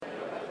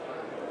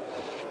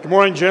Good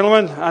morning,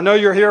 gentlemen. I know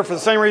you're here for the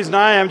same reason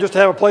I am, just to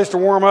have a place to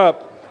warm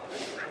up.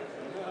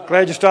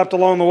 Glad you stopped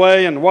along the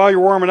way, and while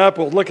you're warming up,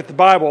 we'll look at the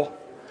Bible.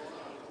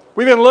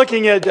 We've been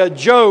looking at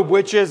Job,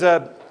 which is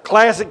a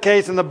classic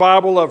case in the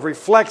Bible of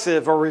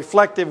reflexive or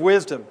reflective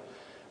wisdom.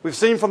 We've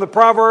seen from the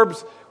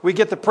Proverbs, we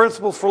get the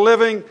principles for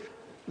living.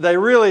 They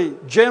really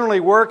generally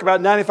work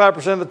about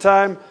 95% of the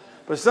time,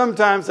 but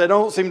sometimes they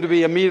don't seem to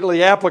be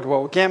immediately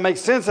applicable. We can't make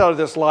sense out of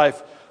this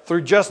life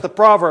through just the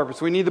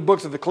Proverbs. We need the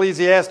books of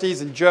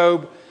Ecclesiastes and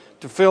Job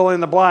to fill in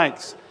the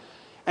blanks.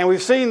 And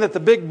we've seen that the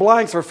big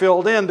blanks are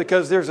filled in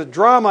because there's a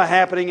drama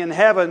happening in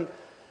heaven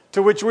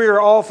to which we are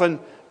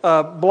often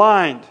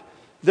blind.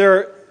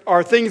 There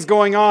are things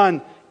going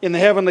on in the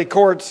heavenly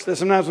courts that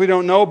sometimes we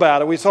don't know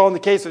about. And we saw in the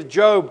case of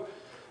Job,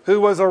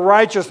 who was a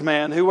righteous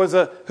man, who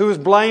was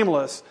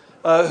blameless,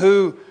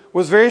 who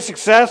was very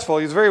successful.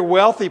 He was a very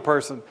wealthy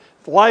person.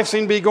 Life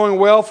seemed to be going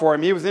well for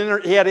him.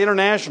 He had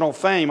international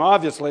fame,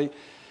 obviously.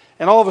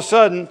 And all of a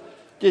sudden,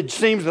 it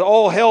seems that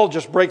all hell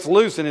just breaks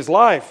loose in his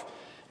life.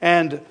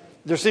 And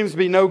there seems to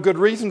be no good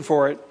reason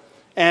for it.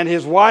 And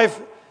his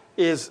wife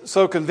is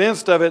so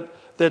convinced of it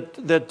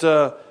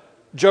that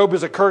Job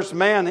is a cursed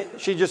man.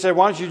 She just said,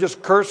 why don't you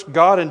just curse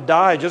God and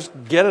die? Just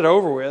get it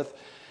over with.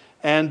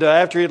 And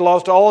after he had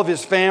lost all of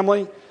his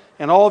family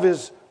and all of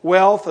his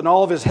wealth and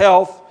all of his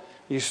health,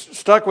 he's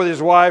stuck with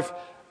his wife.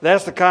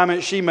 That's the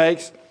comment she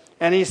makes.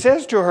 And he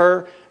says to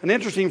her an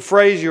interesting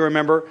phrase you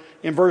remember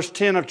in verse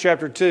 10 of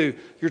chapter 2.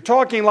 You're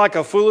talking like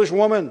a foolish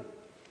woman.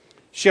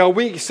 Shall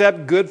we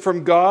accept good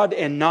from God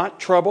and not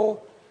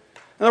trouble?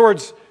 In other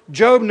words,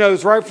 Job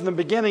knows right from the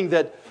beginning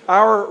that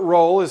our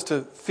role is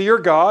to fear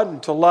God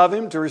and to love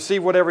Him, to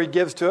receive whatever He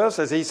gives to us.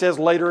 As he says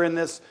later in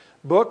this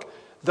book,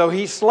 though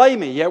He slay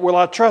me, yet will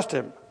I trust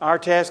Him. Our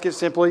task is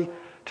simply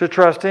to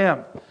trust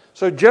Him.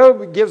 So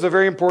Job gives a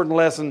very important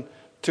lesson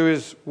to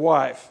his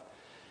wife.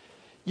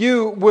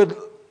 You would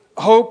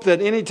hope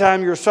that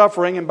anytime you're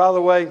suffering, and by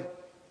the way,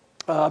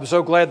 I'm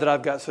so glad that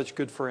I've got such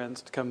good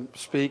friends to come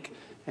speak.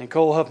 And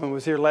Cole Huffman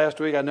was here last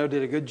week. I know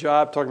did a good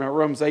job talking about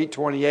Romans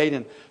 8:28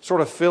 and sort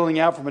of filling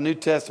out from a New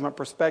Testament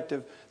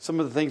perspective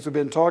some of the things we've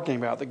been talking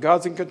about. That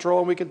God's in control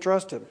and we can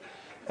trust Him,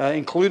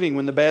 including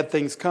when the bad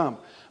things come.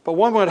 But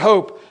one would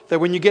hope that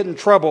when you get in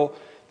trouble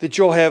that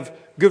you'll have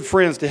good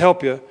friends to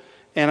help you.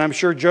 And I'm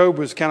sure Job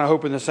was kind of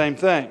hoping the same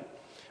thing.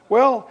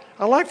 Well,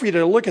 I'd like for you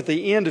to look at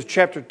the end of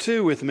chapter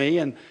 2 with me.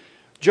 And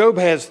Job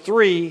has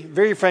 3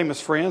 very famous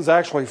friends,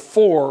 actually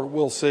 4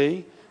 we'll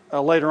see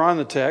later on in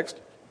the text.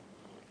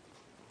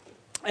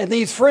 And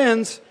these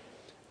friends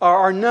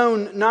are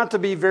known not to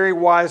be very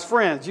wise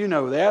friends. You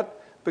know that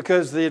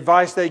because the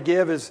advice they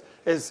give is,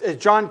 as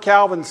John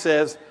Calvin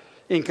says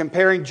in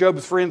comparing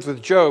Job's friends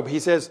with Job, he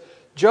says,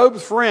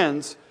 Job's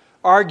friends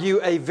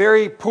argue a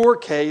very poor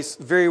case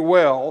very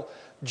well.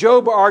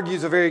 Job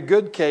argues a very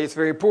good case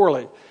very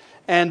poorly.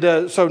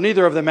 And so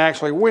neither of them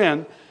actually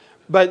win.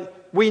 But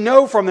we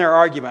know from their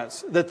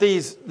arguments that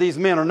these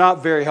men are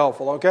not very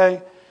helpful,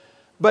 okay?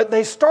 But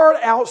they start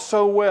out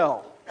so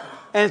well.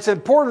 And it's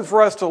important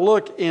for us to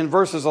look in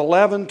verses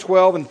 11,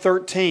 12, and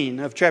 13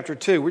 of chapter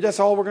 2. That's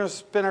all we're going to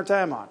spend our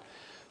time on.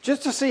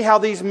 Just to see how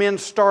these men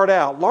start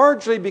out,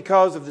 largely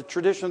because of the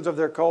traditions of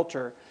their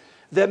culture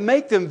that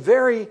make them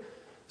very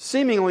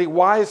seemingly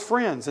wise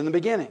friends in the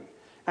beginning.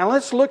 And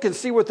let's look and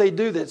see what they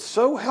do that's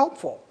so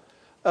helpful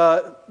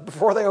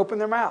before they open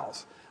their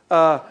mouths.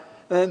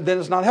 Then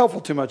it's not helpful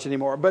too much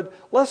anymore. But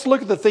let's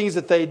look at the things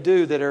that they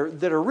do that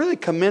are really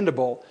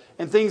commendable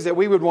and things that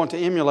we would want to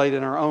emulate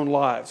in our own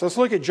lives. Let's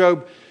look at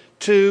Job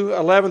 2,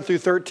 11 through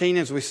 13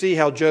 as we see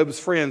how Job's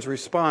friends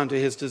respond to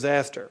his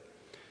disaster.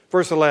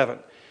 Verse 11.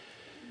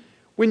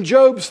 When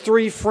Job's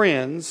 3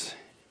 friends,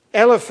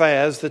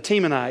 Eliphaz the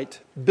Temanite,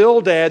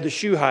 Bildad the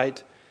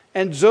Shuhite,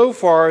 and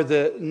Zophar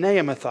the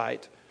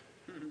Naamathite,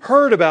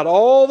 heard about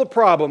all the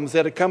problems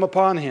that had come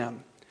upon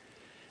him,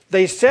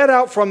 they set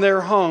out from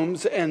their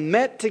homes and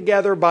met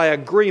together by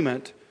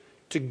agreement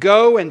to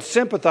go and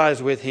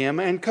sympathize with him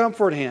and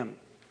comfort him.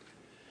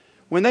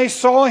 When they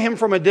saw him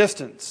from a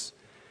distance,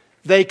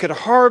 they could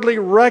hardly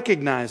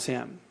recognize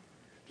him.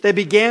 They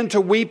began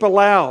to weep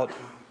aloud,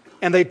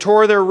 and they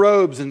tore their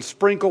robes and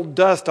sprinkled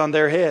dust on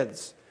their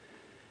heads.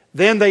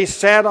 Then they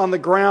sat on the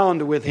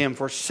ground with him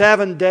for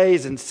 7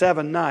 days and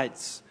 7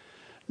 nights.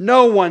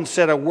 No one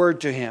said a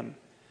word to him,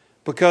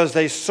 because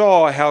they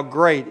saw how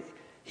great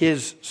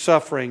his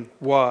suffering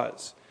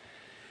was.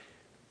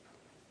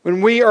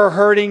 When we are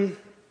hurting,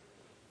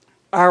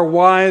 our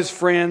wise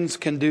friends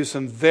can do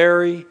some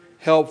very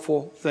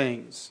helpful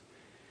things.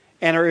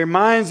 And it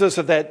reminds us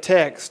of that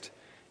text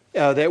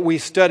that we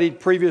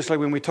studied previously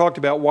when we talked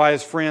about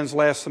wise friends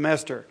last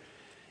semester.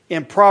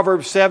 In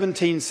Proverbs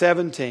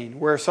 17:17,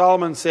 where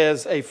Solomon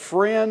says, a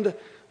friend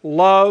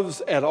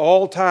loves at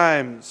all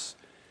times,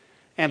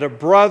 and a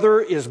brother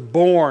is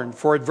born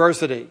for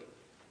adversity.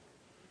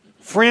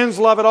 Friends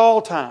love at all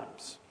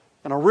times.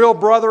 And a real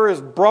brother is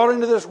brought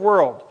into this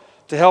world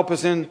to help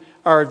us in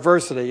our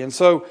adversity. And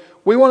so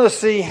we want to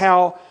see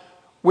how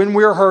when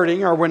we're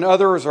hurting or when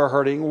others are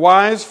hurting,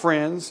 wise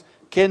friends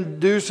can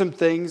do some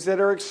things that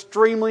are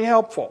extremely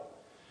helpful.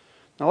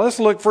 Now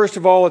let's look first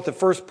of all at the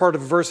first part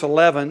of verse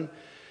 11,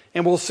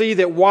 and we'll see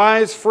that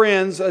wise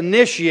friends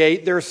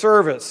initiate their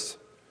service.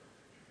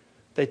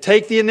 They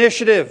take the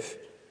initiative.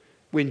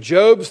 When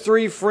Job's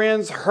 3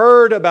 friends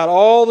heard about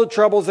all the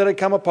troubles that had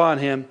come upon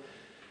him,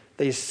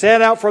 they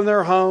set out from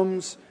their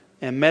homes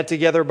and met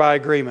together by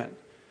agreement.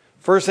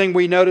 First thing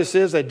we notice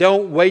is they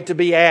don't wait to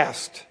be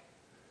asked.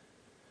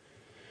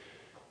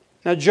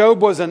 Now,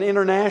 Job was an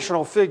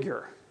international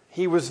figure.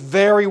 He was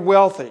very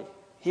wealthy.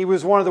 He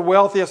was one of the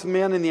wealthiest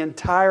men in the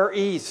entire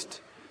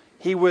East.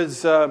 He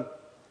was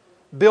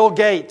Bill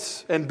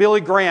Gates and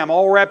Billy Graham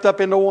all wrapped up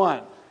into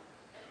one.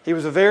 He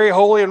was a very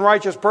holy and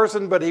righteous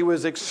person, but he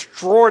was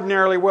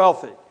extraordinarily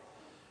wealthy.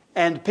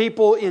 And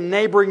people in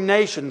neighboring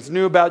nations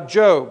knew about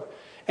Job.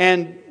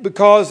 And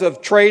because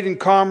of trade and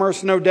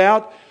commerce, no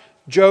doubt,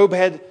 Job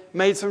had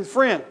made some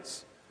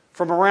friends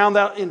from around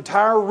that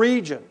entire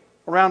region,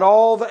 around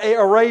all the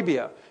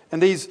Arabia.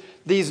 And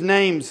these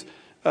names,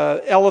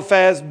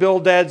 Eliphaz,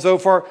 Bildad,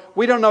 Zophar,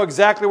 we don't know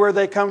exactly where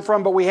they come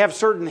from, but we have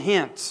certain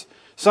hints.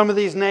 Some of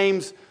these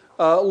names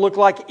look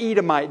like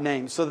Edomite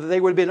names, so that they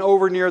would have been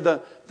over near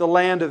the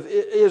land of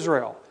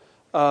Israel.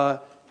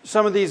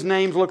 Some of these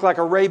names look like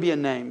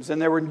Arabian names, and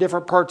they were in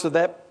different parts of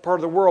that part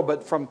of the world,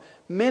 but from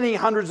many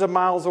hundreds of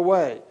miles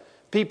away.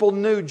 People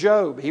knew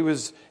Job. He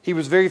was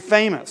very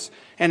famous,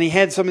 and he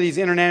had some of these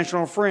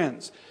international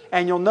friends.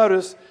 And you'll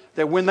notice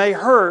that when they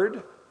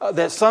heard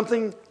that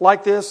something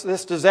like this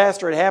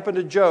disaster had happened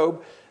to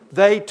Job,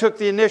 they took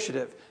the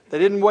initiative. They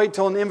didn't wait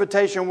till an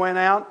invitation went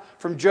out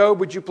from Job,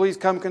 would you please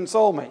come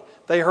console me?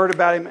 They heard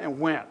about him and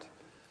went.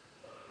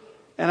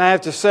 And I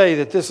have to say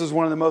that this is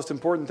one of the most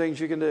important things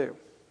you can do,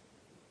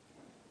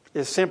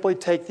 is simply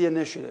take the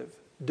initiative.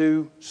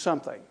 Do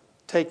something.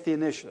 Take the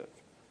initiative.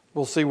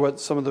 We'll see what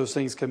some of those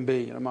things can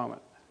be in a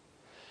moment.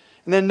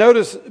 And then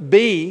notice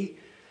B,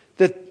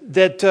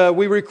 that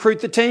we recruit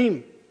the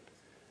team.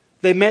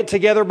 They met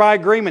together by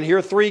agreement. Here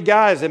are 3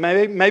 guys.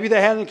 Maybe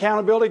they had an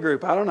accountability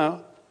group. I don't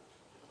know.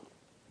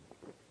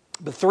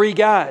 But 3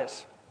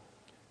 guys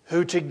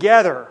who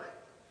together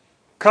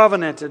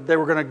covenanted they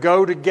were going to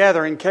go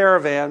together in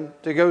caravan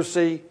to go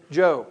see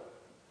Job.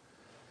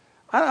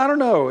 I don't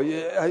know.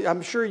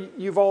 I'm sure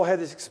you've all had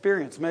this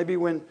experience. Maybe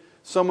when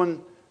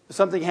something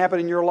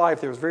happened in your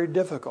life that was very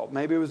difficult.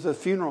 Maybe it was the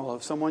funeral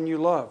of someone you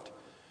loved.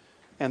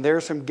 And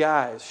there some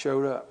guys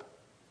showed up.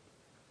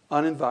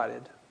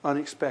 Uninvited,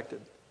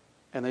 unexpected.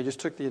 And they just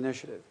took the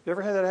initiative. You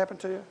ever had that happen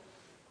to you?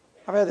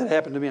 I've had that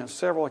happen to me on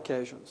several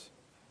occasions.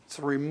 It's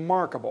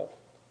remarkable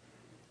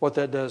what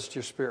that does to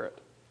your spirit.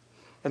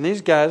 And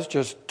these guys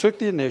just took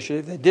the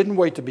initiative. They didn't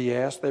wait to be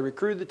asked. They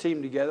recruited the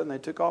team together and they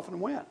took off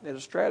and went. They had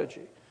a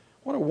strategy.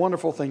 What a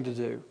wonderful thing to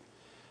do.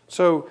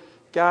 So,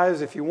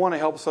 guys, if you want to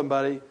help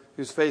somebody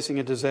who's facing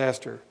a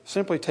disaster,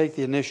 simply take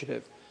the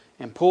initiative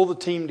and pull the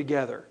team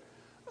together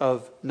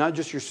of not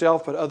just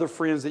yourself but other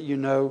friends that you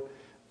know,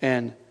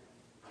 and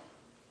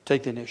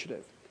take the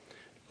initiative.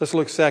 Let's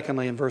look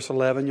secondly in verse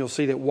 11. You'll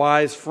see that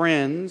wise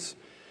friends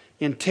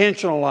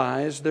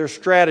intentionalize their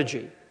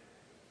strategy.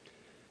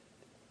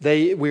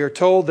 We are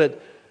told that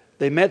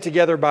they met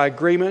together by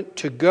agreement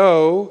to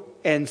go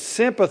and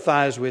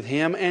sympathize with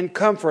him and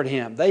comfort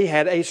him. They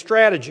had a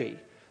strategy.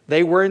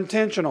 They were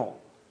intentional.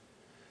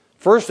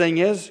 First thing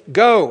is,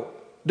 go.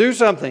 Do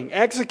something.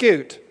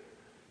 Execute.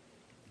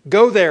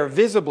 Go there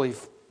visibly,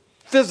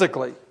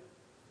 physically.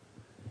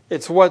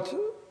 It's what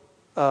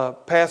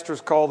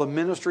pastors call the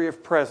ministry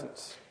of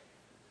presence.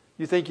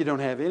 You think you don't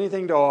have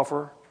anything to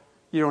offer.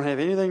 You don't have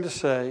anything to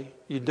say.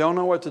 You don't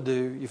know what to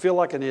do. You feel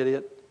like an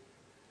idiot.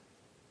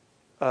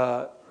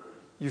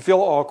 You feel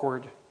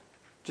awkward.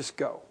 Just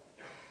go.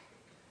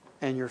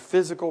 And your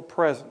physical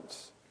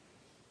presence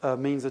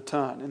means a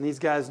ton. And these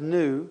guys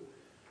knew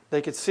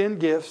they could send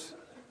gifts,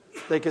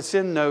 they could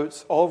send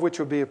notes, all of which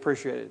would be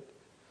appreciated.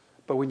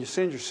 But when you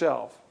send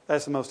yourself,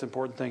 that's the most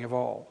important thing of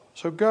all.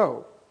 So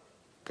go.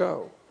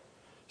 Go.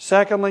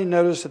 Secondly,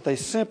 notice that they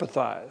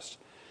sympathized.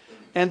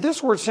 And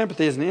this word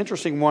sympathy is an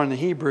interesting one in the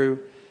Hebrew.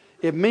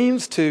 It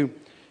means to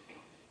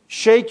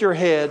shake your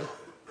head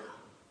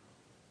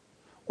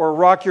or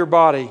rock your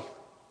body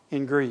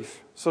in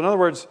grief. So in other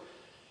words,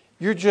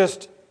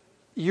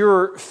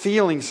 you're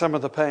feeling some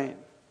of the pain.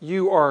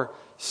 You are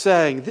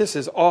saying, this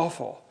is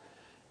awful.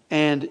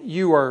 And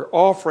you are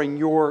offering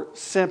your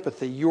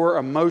sympathy, your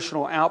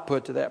emotional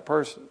output to that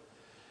person.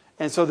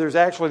 And so there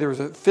was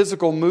a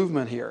physical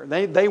movement here.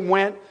 They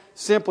went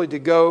simply to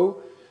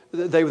go,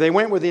 they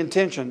went with the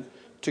intention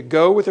to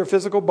go with their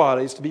physical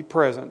bodies, to be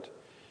present,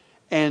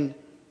 and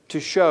to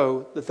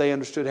show that they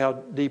understood how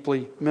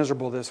deeply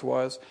miserable this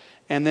was.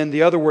 And then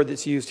the other word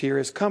that's used here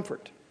is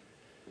comfort.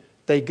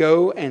 They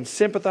go and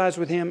sympathize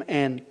with him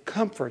and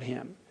comfort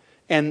him.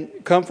 And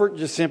comfort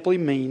just simply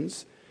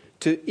means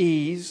to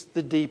ease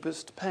the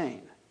deepest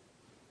pain.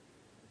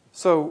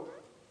 So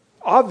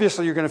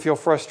obviously you're going to feel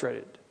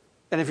frustrated.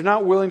 And if you're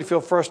not willing to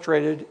feel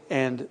frustrated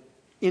and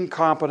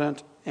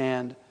incompetent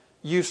and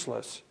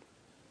useless,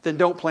 then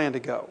don't plan to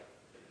go.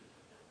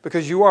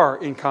 Because you are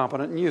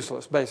incompetent and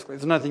useless, basically.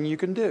 There's nothing you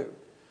can do.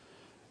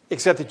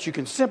 Except that you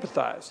can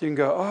sympathize. You can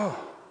go, oh,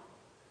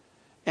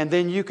 And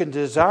then you can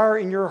desire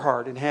in your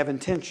heart and have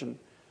intention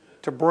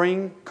to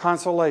bring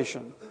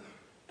consolation,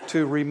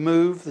 to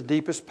remove the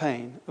deepest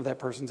pain of that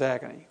person's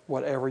agony,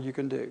 whatever you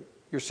can do.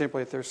 You're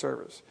simply at their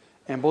service.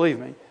 And believe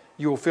me,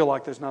 you will feel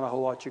like there's not a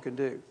whole lot you can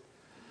do.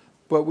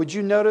 But would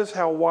you notice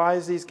how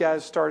wise these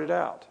guys started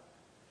out?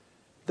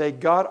 They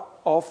got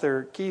off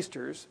their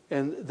keisters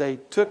and they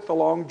took the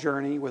long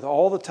journey with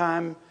all the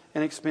time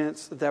and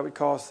expense that would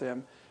cost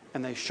them,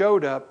 and they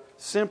showed up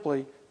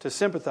simply to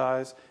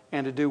sympathize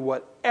and to do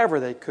whatever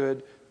they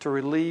could to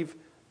relieve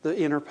the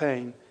inner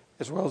pain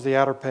as well as the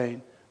outer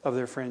pain of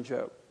their friend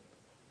Job.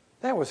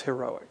 That was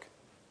heroic.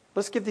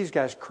 Let's give these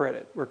guys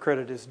credit where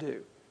credit is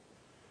due.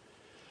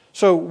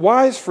 So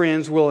wise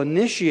friends will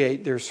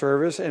initiate their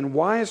service, and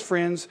wise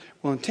friends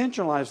will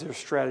intentionalize their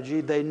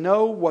strategy. They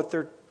know what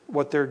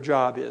their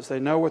job is. They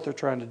know what they're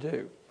trying to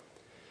do.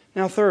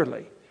 Now,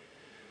 thirdly,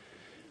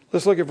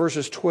 let's look at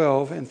verses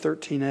 12 and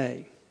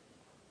 13a.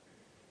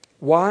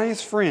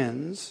 Wise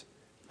friends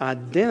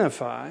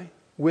identify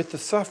with the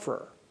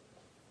sufferer.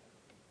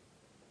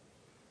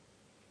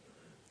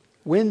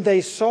 When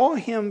they saw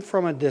him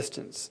from a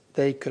distance,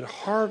 they could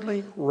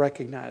hardly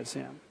recognize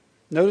him.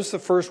 Notice the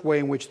first way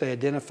in which they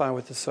identify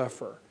with the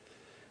sufferer.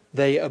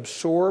 They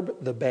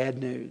absorb the bad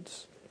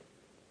news.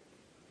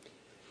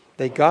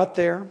 They got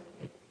there,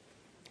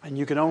 and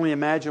you can only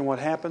imagine what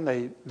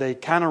happened. They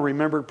kind of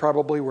remembered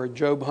probably where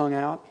Job hung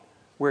out,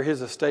 where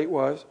his estate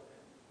was.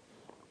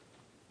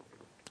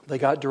 They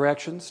got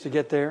directions to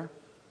get there.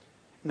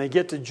 And they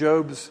get to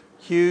Job's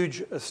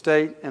huge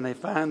estate, and they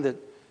find that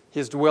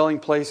his dwelling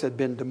place had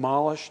been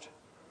demolished,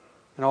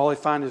 and all they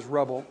find is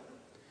rubble.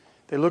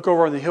 They look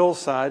over on the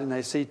hillside, and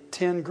they see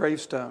 10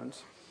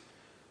 gravestones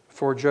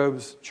for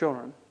Job's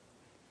children.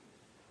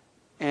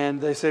 And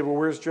they say, well,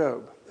 where's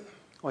Job?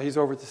 Well, he's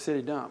over at the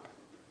city dump.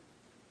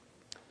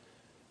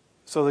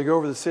 So they go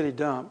over to the city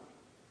dump,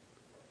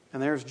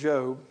 and there's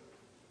Job,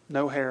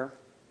 no hair,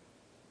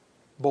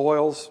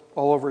 boils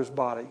all over his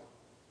body,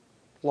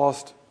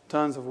 lost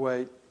tons of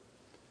weight.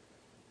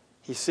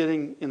 He's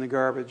sitting in the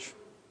garbage.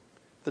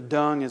 The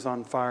dung is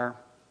on fire,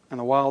 and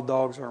the wild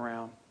dogs are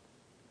around,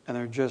 and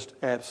they're just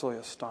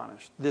absolutely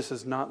astonished. This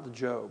is not the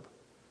Job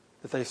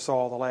that they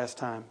saw the last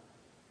time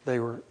they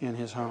were in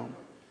his home.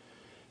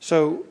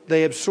 So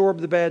they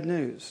absorb the bad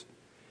news.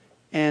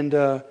 And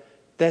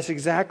that's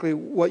exactly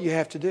what you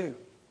have to do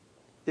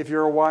if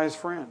you're a wise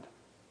friend.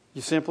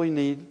 You simply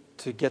need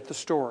to get the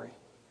story.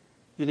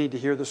 You need to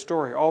hear the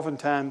story.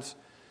 Oftentimes,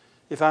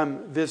 if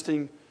I'm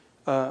visiting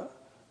a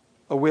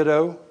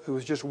widow who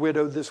was just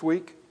widowed this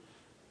week,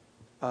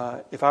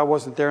 if I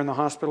wasn't there in the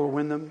hospital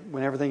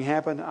when everything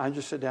happened, I'd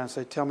just sit down and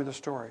say, tell me the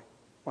story.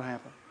 What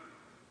happened?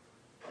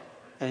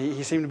 And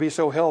he seemed to be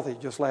so healthy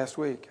just last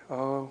week.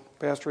 Oh,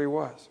 Pastor, he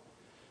was.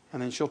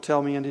 And then she'll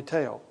tell me in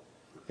detail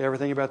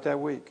everything about that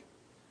week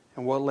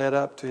and what led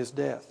up to his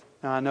death.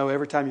 Now, I know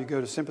every time you go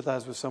to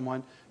sympathize with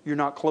someone, you're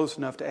not close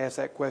enough to ask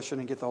that question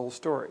and get the whole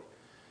story.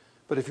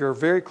 But if you're a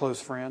very close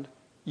friend,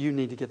 you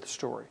need to get the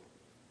story.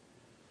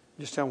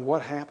 Just tell them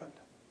what happened.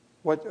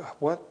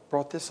 What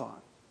brought this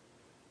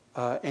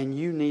on? And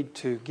you need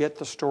to get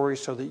the story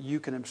so that you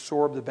can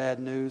absorb the bad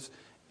news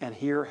and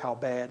hear how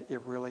bad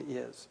it really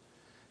is.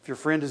 If your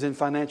friend is in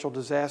financial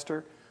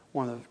disaster,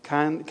 one of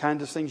the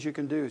kindest things you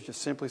can do is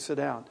just simply sit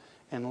down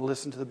and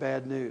listen to the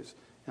bad news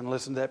and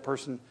listen to that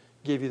person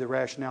give you the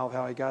rationale of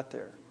how he got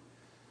there.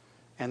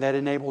 And that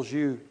enables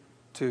you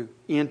to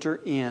enter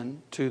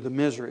into the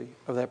misery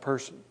of that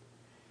person.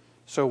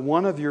 So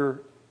one of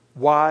your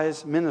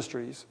wise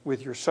ministries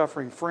with your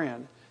suffering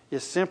friend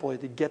is simply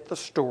to get the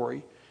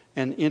story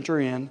and enter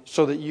in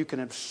so that you can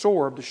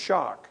absorb the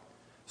shock,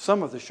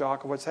 some of the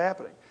shock of what's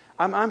happening.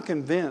 I'm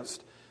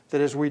convinced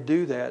that as we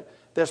do that,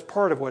 that's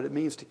part of what it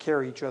means to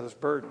carry each other's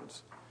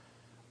burdens.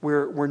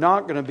 We're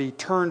not going to be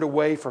turned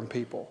away from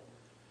people.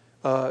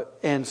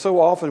 And so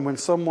often when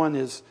someone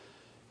is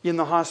in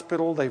the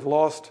hospital, they've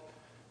lost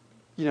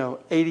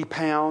 80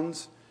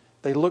 pounds,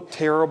 they look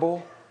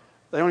terrible,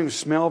 they don't even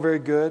smell very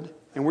good,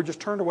 and we're just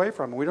turned away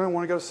from them. We don't even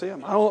want to go see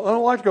them. I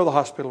don't like to go to the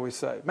hospital, we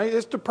say.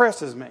 It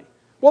depresses me.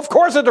 Well, of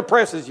course it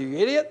depresses you,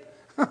 idiot.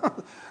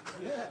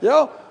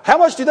 How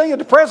much do you think it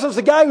depresses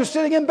the guy who's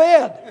sitting in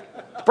bed?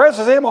 It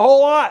depresses him a whole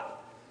lot.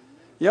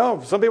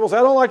 Some people say,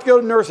 I don't like to go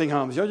to nursing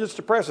homes. It just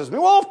depresses me.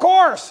 Well, of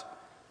course.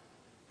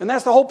 And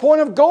that's the whole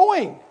point of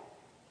going,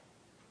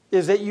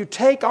 is that you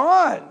take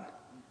on,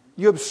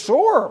 you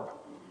absorb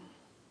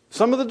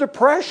some of the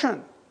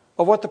depression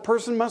of what the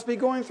person must be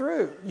going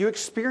through. You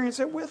experience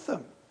it with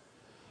them.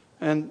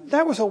 And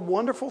that was a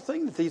wonderful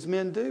thing that these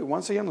men do.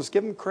 Once again, let's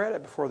give them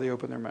credit before they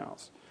open their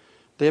mouths.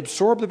 They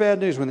absorbed the bad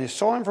news. When they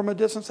saw him from a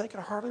distance, they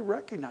could hardly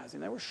recognize him.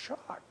 They were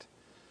shocked.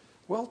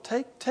 Well,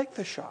 take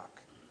the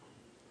shock.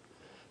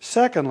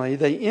 Secondly,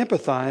 they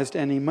empathized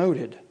and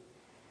emoted.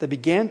 They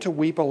began to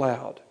weep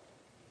aloud.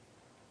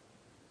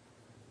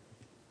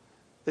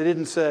 They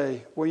didn't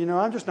say, well,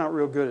 I'm just not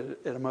real good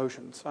at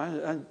emotions.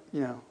 I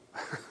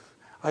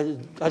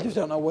just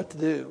don't know what to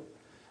do.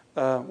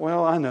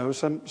 Well, I know.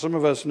 Some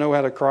of us know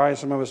how to cry,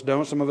 some of us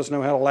don't. Some of us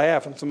know how to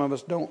laugh, and some of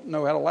us don't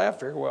know how to laugh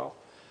very well.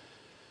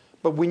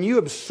 But when you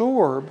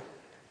absorb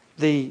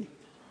the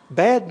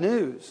bad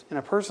news in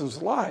a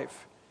person's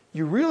life,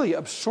 you really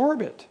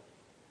absorb it.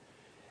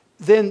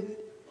 Then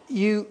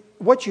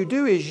what you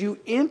do is you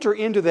enter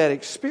into that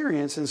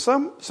experience in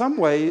some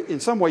way. In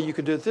some way, you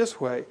can do it this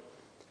way.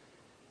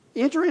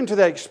 Enter into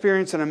that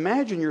experience and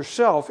imagine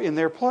yourself in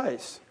their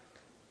place.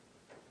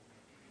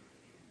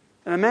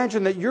 And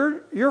imagine that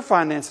your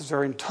finances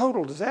are in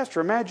total disaster.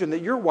 Imagine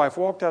that your wife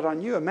walked out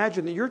on you.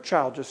 Imagine that your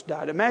child just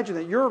died. Imagine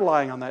that you're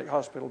lying on that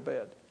hospital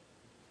bed.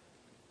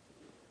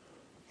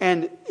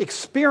 And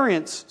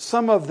experience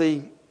some of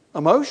the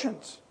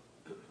emotions,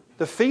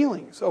 the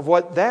feelings of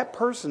what that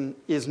person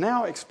is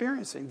now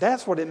experiencing.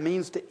 That's what it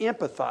means to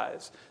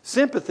empathize.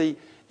 Sympathy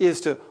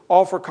is to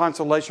offer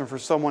consolation for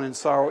someone in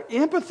sorrow.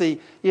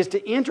 Empathy is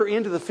to enter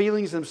into the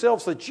feelings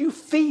themselves so that you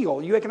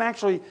can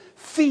actually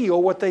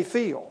feel what they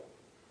feel.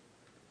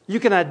 You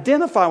can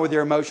identify with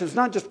their emotions,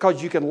 not just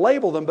because you can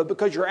label them, but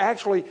because you're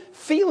actually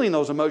feeling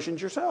those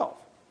emotions yourself.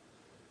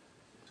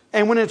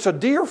 And when it's a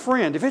dear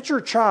friend, if it's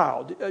your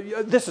child,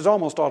 this is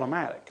almost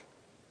automatic.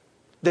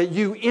 That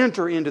you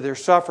enter into their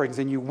sufferings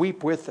and you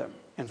weep with them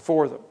and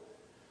for them.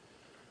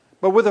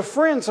 But with a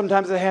friend,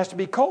 sometimes it has to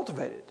be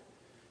cultivated.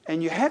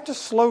 And you have to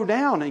slow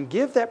down and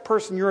give that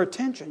person your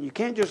attention. You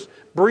can't just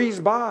breeze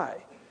by.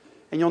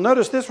 And you'll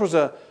notice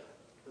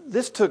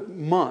this took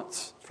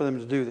months for them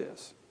to do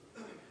this.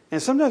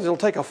 And sometimes it'll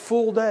take a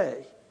full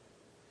day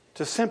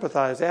to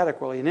sympathize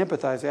adequately and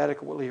empathize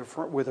adequately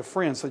with a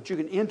friend so that you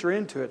can enter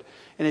into it.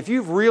 And if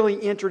you've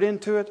really entered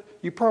into it,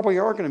 you probably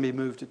are going to be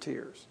moved to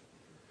tears.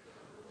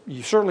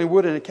 You certainly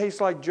would in a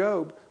case like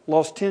Job.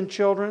 Lost 10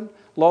 children,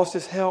 lost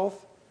his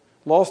health,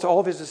 lost all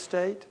of his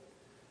estate.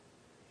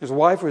 His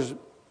wife was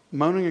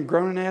moaning and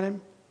groaning at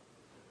him.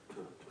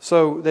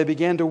 So they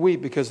began to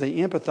weep because they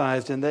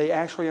empathized and they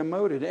actually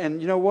emoted.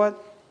 And you know what?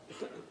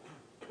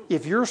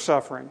 If you're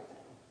suffering,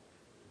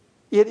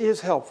 it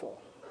is helpful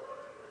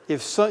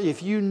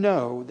if you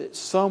know that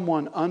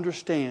someone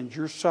understands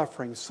your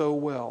suffering so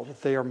well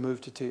that they are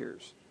moved to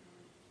tears.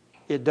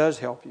 It does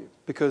help you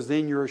because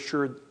then you're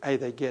assured, hey,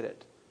 they get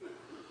it.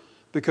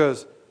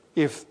 Because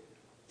if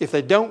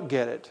they don't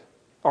get it,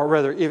 or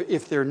rather,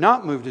 if they're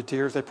not moved to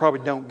tears, they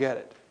probably don't get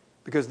it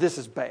because this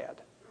is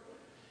bad.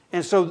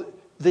 And so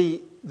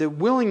the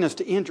willingness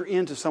to enter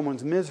into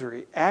someone's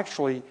misery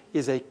actually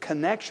is a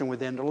connection with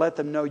them to let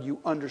them know you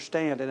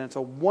understand. And it's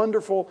a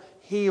wonderful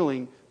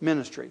healing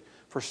ministry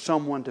for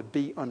someone to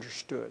be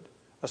understood,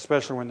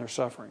 especially when they're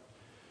suffering.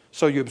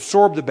 So you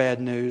absorb the bad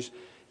news,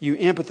 you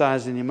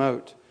empathize and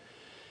emote.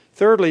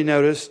 Thirdly,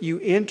 notice you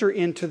enter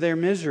into their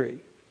misery.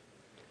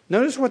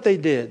 Notice what they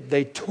did.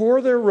 They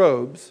tore their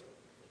robes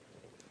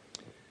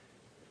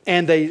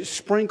and they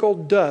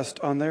sprinkled dust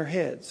on their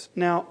heads.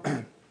 Now,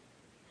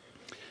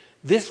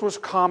 this was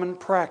common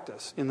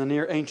practice in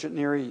the ancient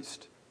Near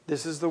East.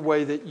 This is the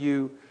way that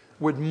you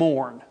would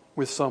mourn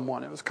with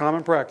someone. It was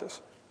common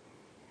practice.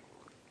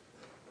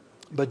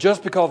 But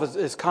just because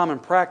it's common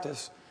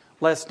practice,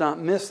 let's not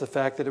miss the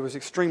fact that it was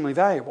extremely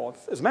valuable.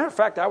 As a matter of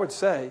fact, I would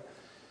say,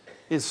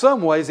 in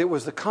some ways, it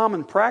was the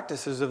common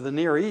practices of the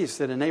Near East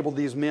that enabled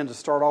these men to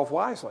start off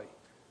wisely.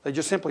 They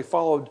just simply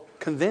followed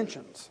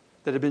conventions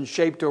that had been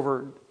shaped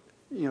over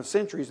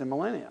centuries and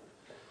millennia.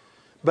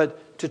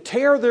 But to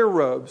tear their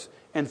robes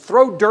and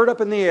throw dirt up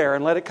in the air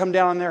and let it come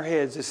down on their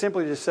heads is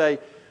simply to say,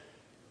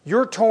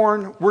 you're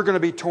torn, we're going to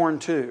be torn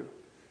too.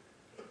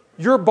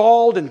 You're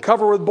bald and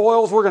covered with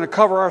boils, we're going to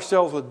cover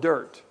ourselves with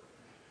dirt.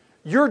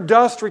 You're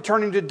dust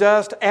returning to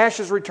dust,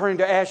 ashes returning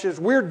to ashes,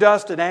 we're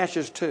dust and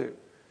ashes too.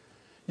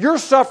 You're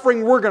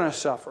suffering, we're going to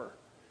suffer.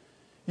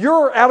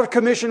 You're out of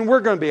commission,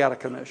 we're going to be out of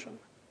commission.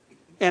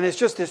 And it's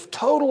just this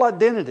total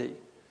identity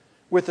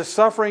with the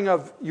suffering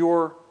of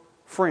your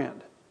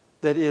friend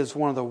that is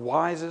one of the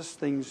wisest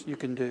things you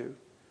can do.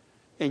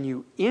 And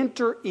you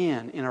enter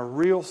in a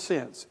real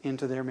sense,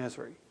 into their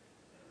misery.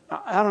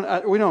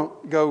 We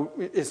don't go,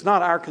 it's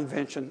not our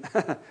convention.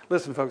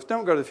 Listen, folks,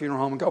 don't go to the funeral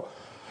home and go,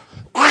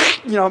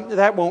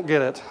 that won't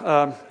get it.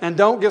 And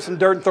don't get some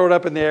dirt and throw it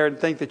up in the air and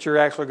think that you're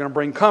actually going to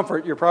bring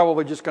comfort. You're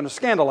probably just going to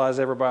scandalize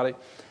everybody.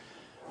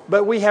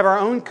 But we have our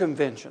own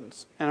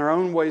conventions and our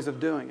own ways of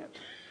doing it.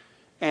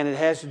 And it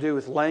has to do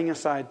with laying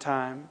aside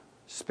time,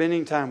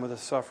 spending time with a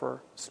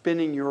sufferer,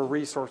 spending your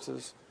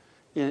resources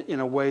in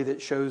a way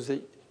that shows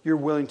that you're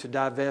willing to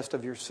divest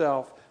of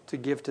yourself to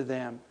give to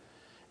them.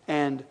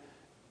 And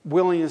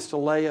willingness to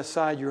lay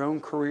aside your own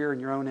career and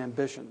your own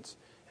ambitions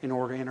in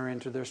order to enter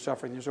into their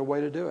suffering. There's a way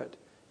to do it.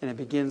 And it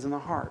begins in the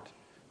heart.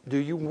 Do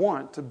you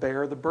want to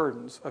bear the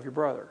burdens of your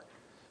brother?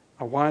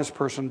 A wise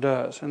person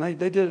does. And they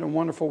did it in a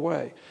wonderful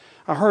way.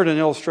 I heard an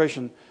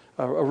illustration,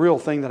 a real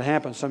thing that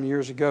happened some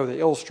years ago that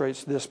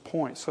illustrates this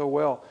point so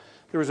well.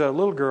 There was a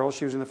little girl,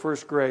 she was in the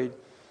first grade,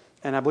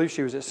 and I believe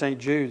she was at St.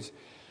 Jude's.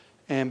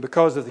 And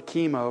because of the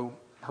chemo,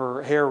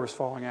 her hair was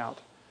falling out.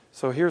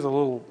 So here's a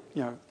little,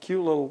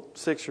 cute little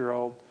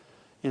 6-year-old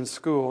in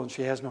school, and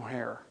she has no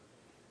hair.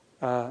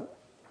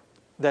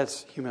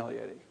 That's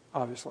humiliating,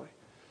 obviously.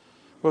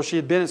 Well, she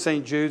had been at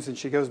St. Jude's, and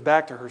she goes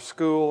back to her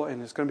school,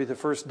 and it's going to be the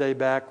first day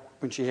back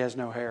when she has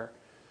no hair.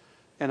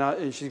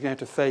 and she's going to have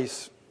to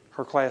face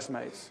her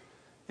classmates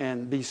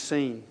and be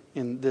seen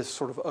in this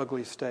sort of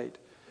ugly state.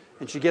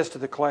 And she gets to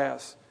the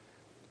class,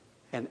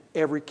 and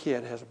every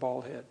kid has a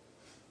bald head.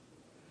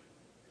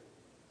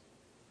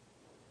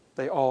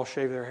 They all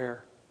shave their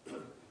hair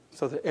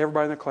so that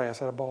everybody in the class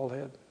had a bald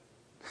head.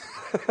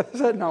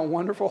 Is that not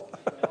wonderful?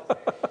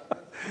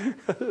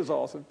 It is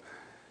awesome.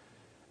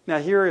 Now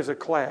here is a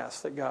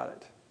class that got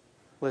it.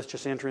 Let's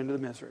just enter into the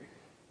misery.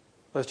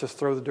 Let's just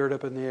throw the dirt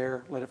up in the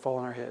air, let it fall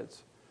on our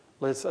heads.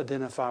 Let's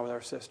identify with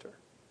our sister.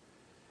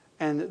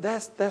 And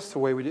that's the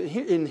way we do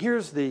it. And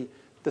here's the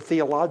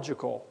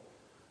theological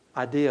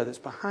idea that's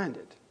behind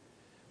it.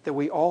 That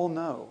we all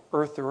know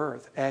earth to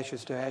earth,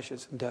 ashes to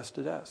ashes, and dust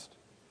to dust.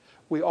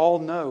 We all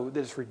know that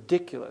it's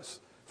ridiculous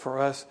for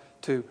us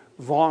to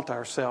vaunt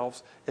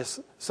ourselves as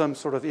some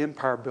sort of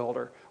empire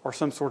builder or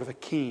some sort of a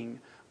king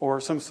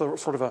or some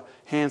sort of a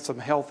handsome,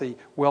 healthy,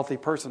 wealthy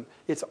person.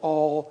 It's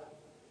all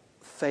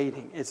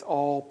fading. It's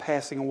all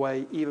passing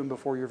away even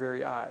before your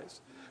very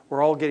eyes.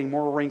 We're all getting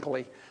more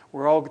wrinkly.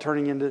 We're all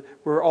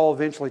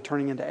eventually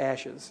turning into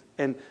ashes.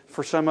 And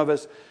for some of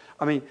us,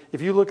 I mean,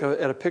 if you look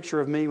at a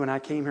picture of me when I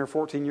came here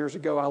 14 years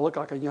ago, I look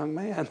like a young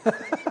man.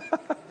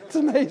 It's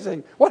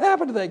amazing. What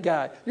happened to that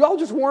guy? You all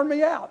just worn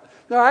me out.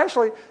 No,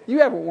 actually, you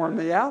haven't worn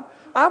me out.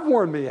 I've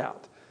worn me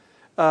out.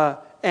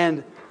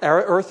 And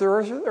earth to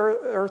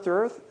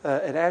earth,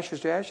 and ashes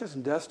to ashes,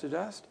 and dust to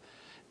dust.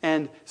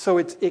 And so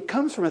it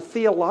comes from a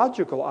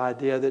theological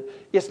idea that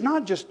it's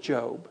not just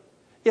Job.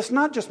 It's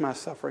not just my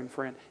suffering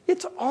friend.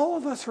 It's all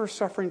of us who are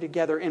suffering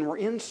together, and we're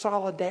in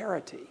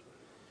solidarity.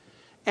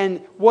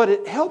 And what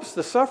it helps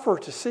the sufferer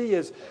to see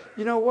is,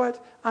 you know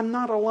what? I'm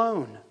not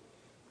alone.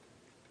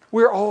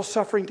 We're all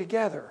suffering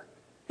together.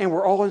 And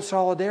we're all in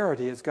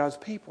solidarity as God's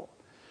people.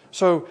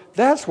 So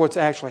that's what's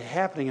actually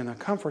happening in the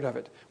comfort of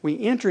it.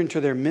 We enter into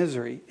their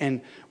misery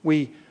and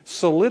we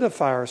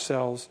solidify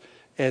ourselves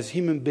as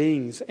human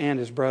beings and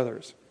as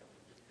brothers.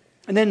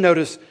 And then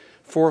notice,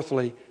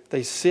 fourthly,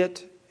 they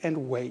sit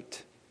and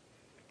wait.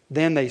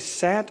 Then they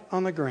sat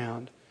on the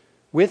ground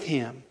with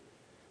him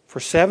for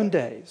 7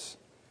 days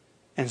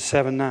and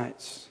 7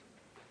 nights.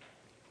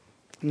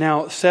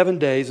 Now, 7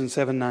 days and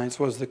 7 nights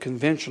was the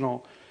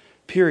conventional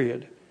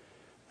period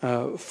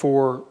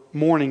for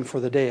mourning for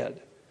the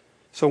dead.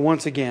 So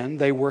once again,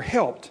 they were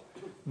helped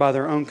by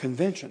their own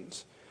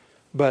conventions.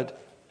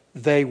 But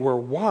they were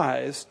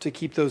wise to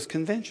keep those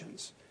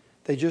conventions.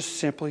 They just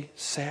simply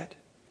sat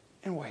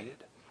and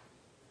waited.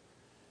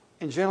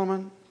 And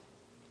gentlemen,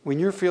 when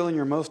you're feeling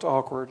your most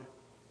awkward,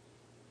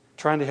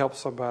 trying to help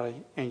somebody,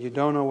 and you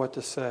don't know what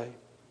to say,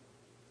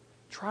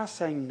 try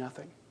saying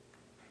nothing.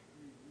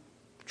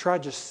 Try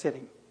just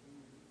sitting.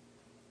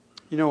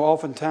 You know,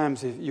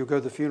 oftentimes if you go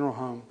to the funeral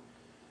home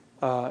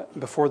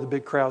before the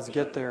big crowds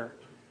get there,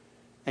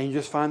 and you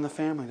just find the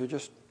family, they're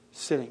just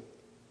sitting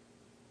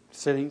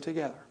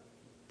together.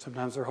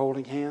 Sometimes they're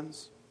holding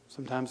hands.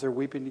 Sometimes they're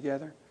weeping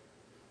together.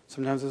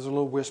 Sometimes there's a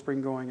little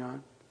whispering going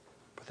on.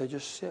 But they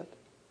just sit.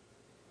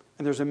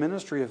 And there's a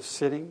ministry of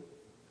sitting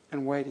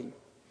and waiting.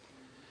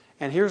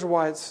 And here's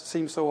why it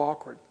seems so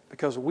awkward.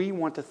 Because we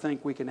want to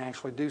think we can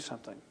actually do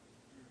something.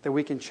 That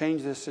we can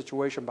change this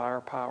situation by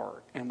our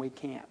power. And we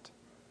can't.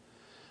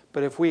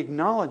 But if we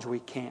acknowledge we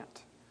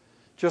can't,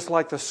 just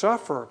like the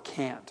sufferer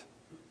can't,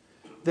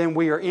 then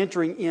we are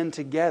entering in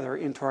together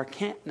into our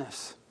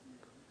can'tness.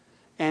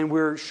 And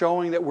we're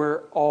showing that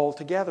we're all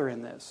together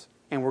in this.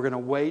 And we're going to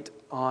wait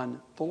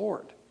on the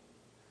Lord.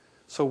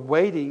 So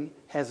waiting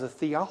has a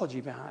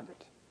theology behind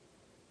it.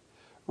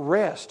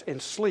 Rest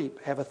and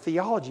sleep have a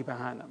theology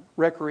behind them.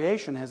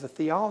 Recreation has a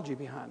theology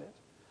behind it.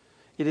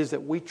 It is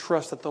that we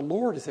trust that the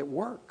Lord is at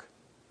work.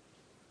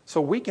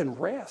 So we can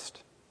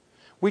rest.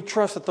 We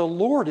trust that the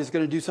Lord is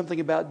going to do something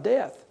about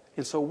death.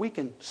 And so we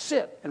can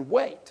sit and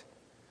wait.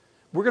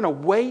 We're going to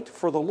wait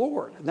for the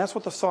Lord. And that's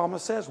what the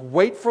psalmist says.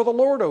 Wait for the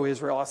Lord, O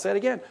Israel. I say it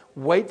again.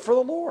 Wait for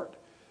the Lord.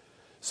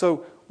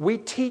 So we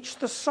teach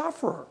the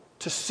sufferer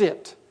to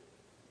sit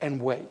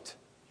and wait.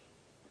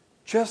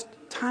 Just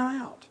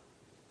time out.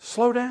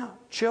 Slow down.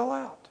 Chill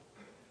out.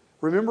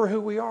 Remember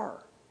who we are.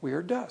 We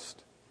are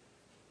dust.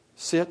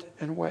 Sit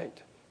and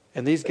wait.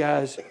 And these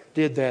guys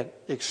did that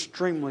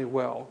extremely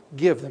well.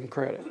 Give them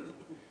credit.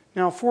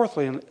 Now,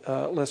 fourthly,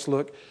 let's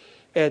look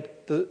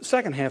at the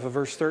second half of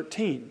verse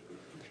 13.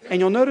 And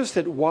you'll notice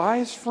that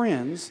wise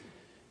friends,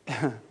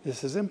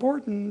 this is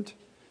important,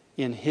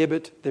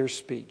 inhibit their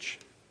speech.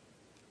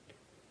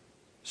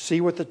 See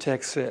what the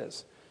text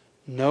says.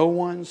 No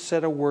one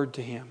said a word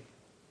to him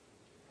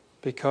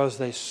because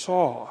they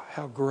saw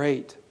how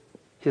great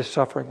his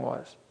suffering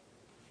was.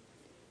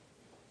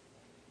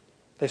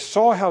 They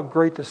saw how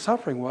great the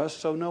suffering was,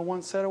 so no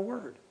one said a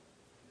word.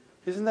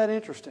 Isn't that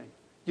interesting?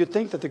 You'd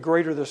think that the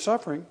greater the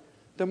suffering,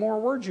 the more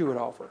words you would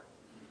offer.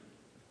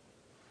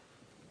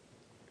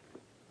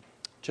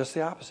 Just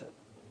the opposite.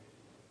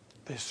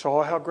 They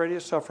saw how great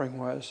his suffering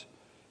was,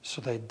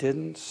 so they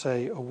didn't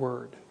say a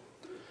word.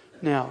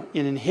 Now,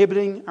 in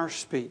inhibiting our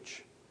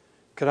speech,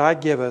 could I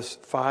give us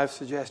 5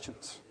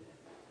 suggestions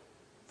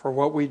for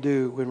what we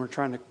do when we're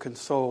trying to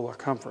console or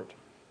comfort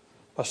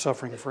a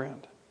suffering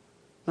friend?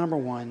 Number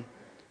one,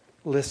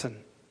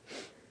 listen.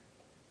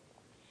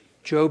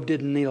 Job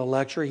didn't need a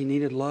lecture. He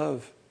needed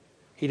love.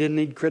 He didn't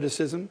need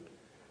criticism.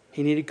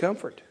 He needed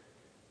comfort.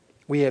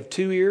 We have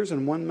 2 ears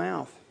and 1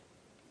 mouth.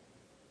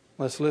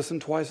 Let's listen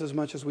twice as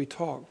much as we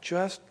talk.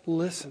 Just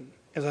listen.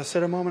 As I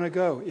said a moment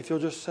ago, if you'll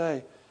just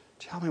say,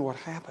 tell me what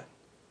happened.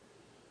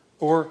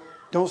 Or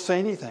don't say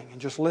anything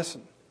and just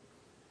listen.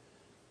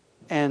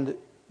 And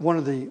one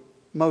of the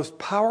most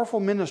powerful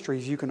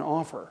ministries you can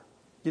offer,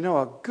 you know,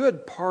 a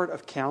good part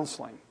of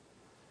counseling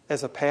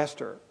as a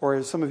pastor, or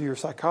as some of you are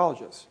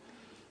psychologists,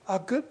 a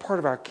good part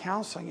of our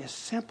counseling is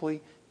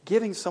simply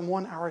giving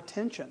someone our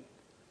attention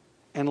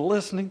and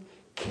listening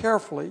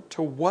carefully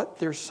to what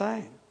they're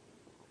saying.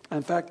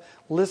 In fact,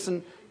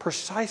 listen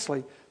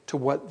precisely to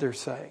what they're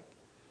saying.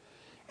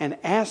 And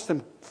ask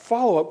them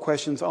follow-up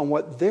questions on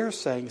what they're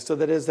saying, so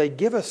that as they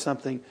give us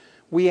something,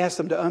 we ask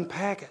them to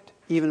unpack it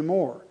even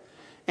more.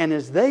 And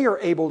as they are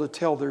able to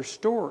tell their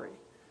story,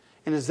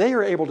 and as they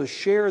are able to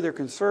share their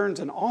concerns,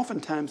 and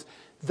oftentimes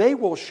they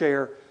will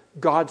share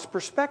God's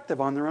perspective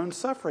on their own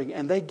suffering,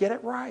 and they get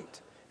it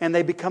right. And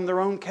they become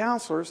their own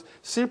counselors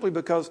simply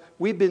because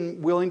we've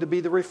been willing to be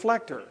the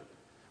reflector.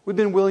 We've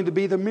been willing to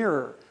be the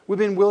mirror. We've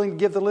been willing to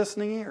give the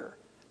listening ear.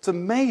 It's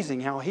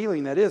amazing how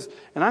healing that is.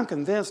 And I'm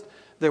convinced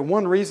that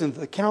one reason that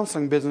the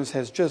counseling business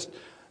has just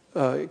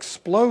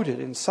exploded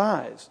in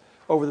size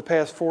over the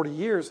past 40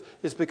 years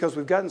is because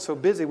we've gotten so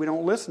busy we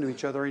don't listen to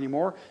each other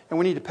anymore, and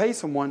we need to pay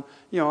someone,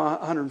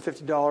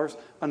 $150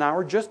 an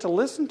hour just to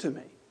listen to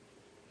me.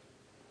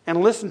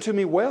 And listen to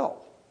me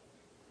well.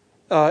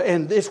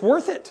 And it's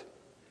worth it.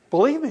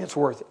 Believe me, it's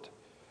worth it.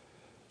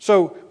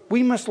 So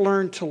we must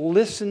learn to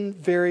listen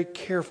very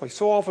carefully.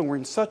 So often we're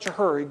in such a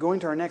hurry going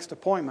to our next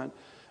appointment.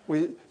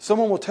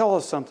 Someone will tell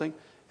us something,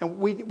 and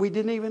we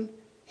didn't even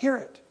hear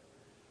it.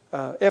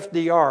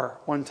 FDR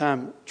one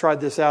time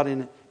tried this out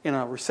in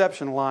a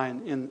reception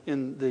line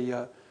in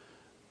the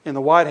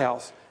White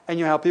House. And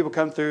you know how people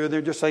come through, and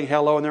they're just saying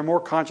hello, and they're more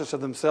conscious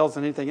of themselves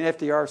than anything. And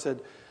FDR said,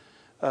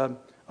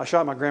 I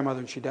shot my grandmother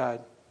and she died.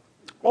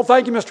 Well,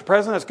 thank you, Mr.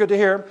 President. That's good to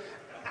hear.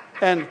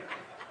 And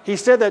he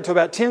said that to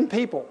about 10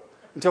 people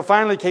until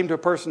finally came to a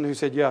person who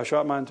said, yeah, I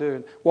shot mine too,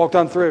 and walked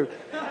on through.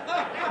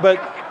 But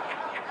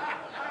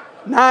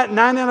 9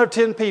 out of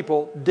 10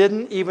 people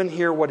didn't even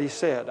hear what he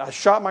said. I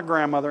shot my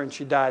grandmother and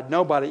she died.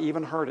 Nobody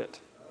even heard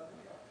it.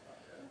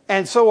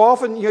 And so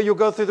often, you'll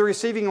go through the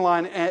receiving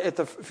line at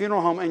the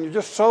funeral home, and you're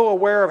just so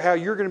aware of how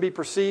you're going to be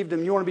perceived,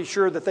 and you want to be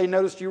sure that they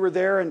noticed you were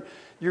there, and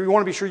you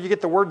want to be sure you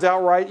get the words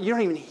out right. You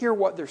don't even hear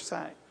what they're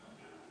saying.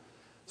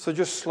 So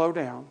just slow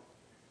down.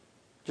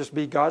 Just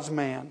be God's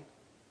man.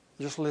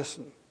 Just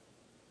listen.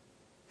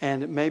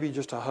 And it may be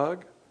just a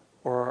hug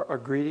or a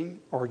greeting,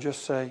 or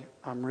just say,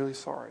 I'm really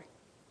sorry.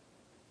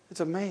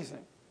 It's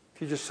amazing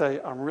if you just say,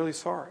 I'm really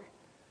sorry.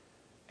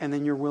 And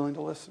then you're willing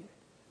to listen.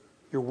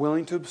 You're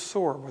willing to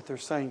absorb what they're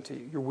saying to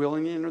you. You're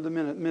willing to enter the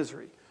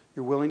misery.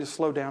 You're willing to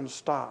slow down, to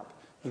stop,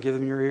 and give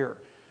them your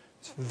ear.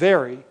 It's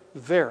very,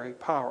 very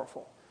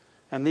powerful.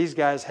 And these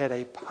guys had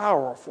a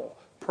powerful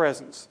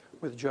presence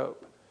with Job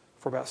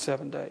for about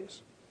 7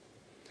 days.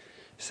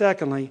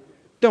 Secondly,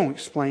 don't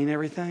explain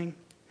everything.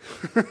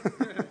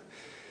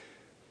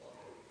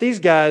 These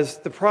guys,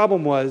 the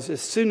problem was,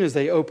 as soon as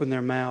they opened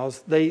their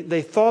mouths,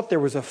 they thought there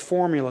was a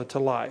formula to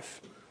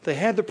life. They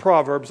had the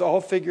Proverbs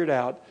all figured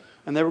out,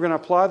 and they were going to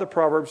apply the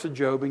Proverbs to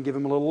Job and give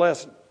him a little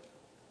lesson.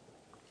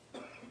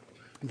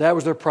 That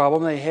was their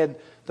problem. They had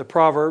the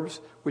Proverbs,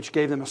 which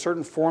gave them a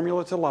certain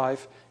formula to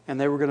life, and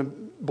they were going to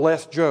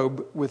bless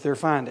Job with their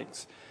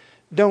findings.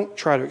 Don't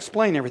try to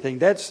explain everything.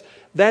 That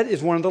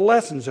is one of the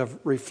lessons of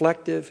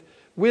reflective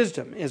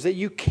wisdom, is that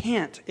you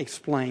can't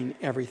explain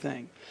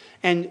everything.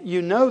 And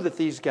you know that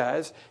these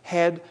guys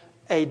had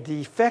a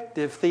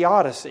defective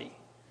theodicy.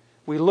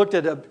 We looked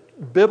at a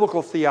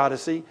biblical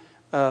theodicy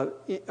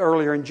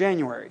earlier in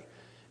January.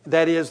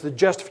 That is the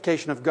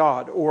justification of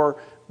God, or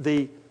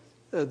the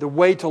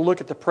way to look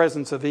at the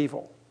presence of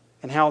evil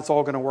and how it's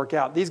all going to work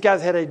out. These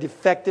guys had a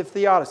defective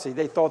theodicy.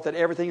 They thought that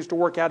everything is to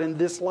work out in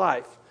this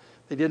life.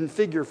 They didn't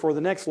figure for the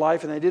next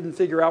life, and they didn't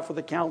figure out for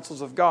the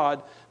counsels of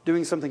God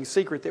doing something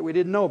secret that we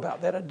didn't know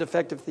about. They had a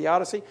defective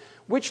theodicy,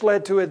 which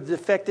led to a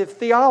defective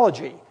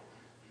theology.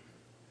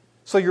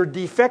 So your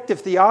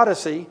defective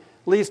theodicy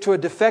leads to a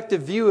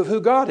defective view of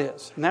who God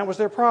is, and that was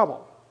their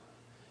problem.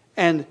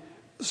 And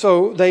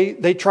so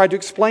they tried to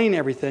explain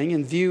everything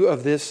in view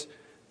of this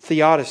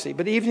theodicy.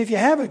 But even if you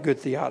have a good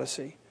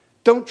theodicy,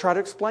 don't try to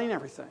explain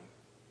everything.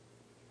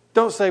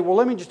 Don't say, well,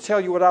 let me just tell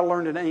you what I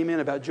learned in Amen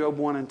about Job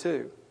 1 and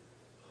 2.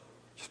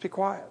 Just be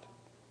quiet.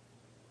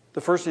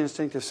 The first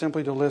instinct is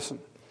simply to listen.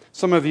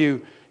 Some of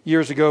you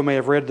years ago may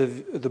have read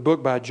the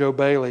book by Joe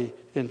Bailey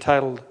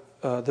entitled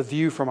The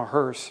View from a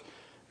Hearse,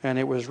 and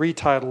it was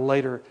retitled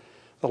later,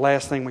 The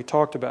Last Thing We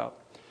Talked About.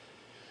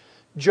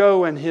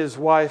 Joe and his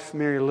wife,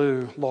 Mary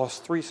Lou,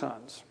 lost 3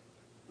 sons.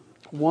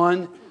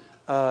 One,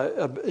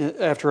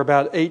 after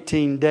about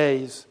 18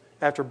 days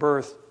after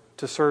birth,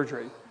 to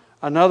surgery.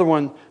 Another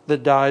one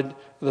that died,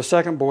 the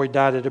second boy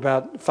died at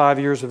about 5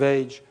 years of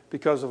age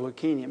because of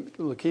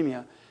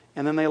leukemia.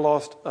 And then they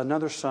lost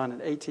another son at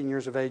 18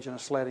 years of age in a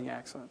sledding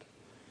accident.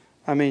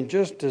 I mean,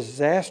 just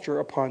disaster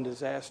upon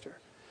disaster.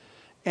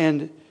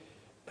 And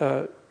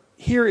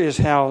here is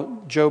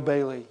how Joe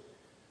Bailey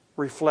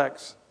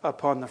reflects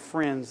upon the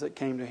friends that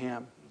came to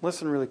him.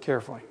 Listen really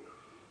carefully.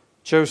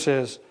 Joe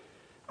says,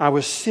 I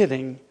was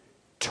sitting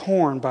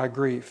torn by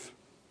grief.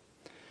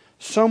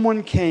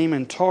 Someone came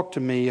and talked to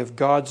me of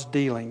God's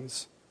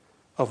dealings,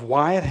 of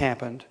why it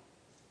happened,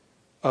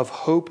 of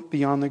hope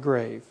beyond the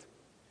grave.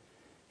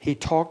 He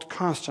talked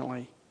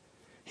constantly.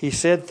 He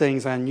said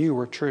things I knew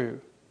were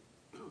true.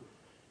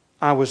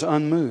 I was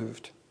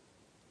unmoved,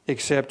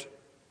 except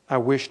I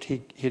wished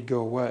he'd go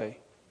away.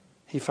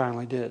 He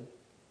finally did.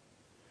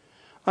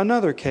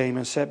 Another came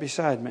and sat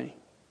beside me.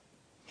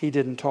 He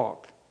didn't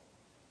talk.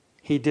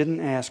 He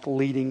didn't ask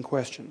leading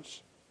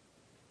questions.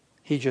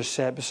 He just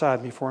sat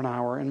beside me for an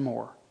hour and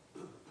more,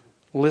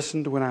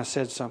 listened when I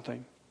said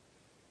something,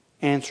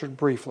 answered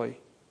briefly,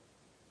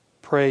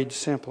 prayed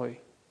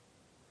simply,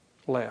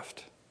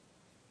 left.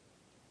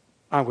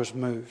 I was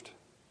moved.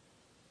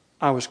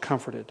 I was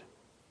comforted.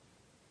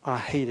 I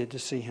hated to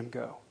see him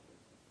go.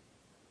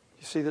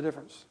 You see the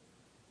difference?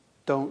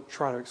 Don't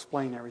try to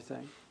explain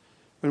everything.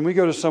 When we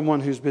go to someone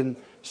who's been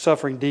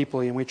suffering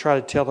deeply and we try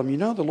to tell them, you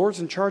know, the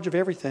Lord's in charge of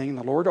everything and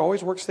the Lord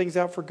always works things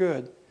out for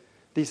good.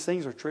 These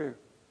things are true.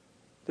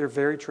 They're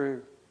very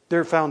true.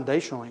 They're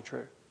foundationally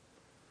true.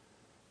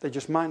 They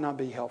just might not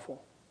be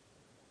helpful.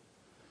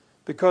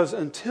 Because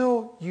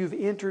until you've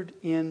entered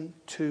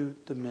into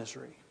the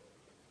misery,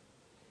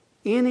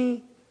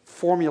 any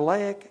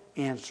formulaic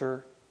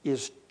answer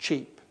is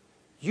cheap.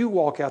 You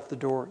walk out the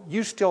door,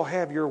 you still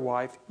have your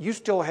wife, you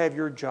still have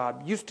your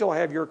job, you still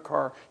have your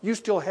car, you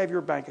still have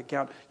your bank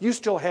account, you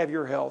still have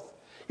your health.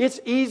 It's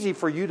easy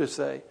for you to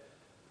say,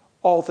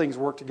 all things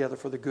work together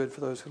for the good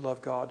for those who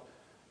love God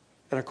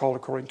and are called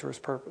according to His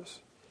purpose.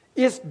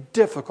 It's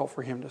difficult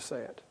for him to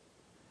say it.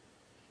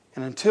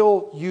 And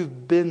until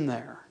you've been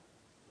there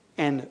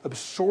and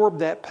absorbed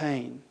that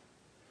pain,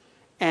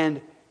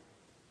 and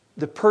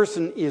the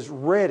person is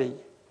ready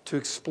to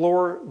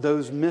explore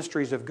those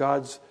mysteries of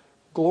God's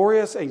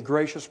glorious and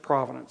gracious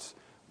providence,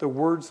 the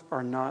words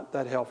are not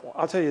that helpful.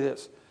 I'll tell you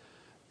this.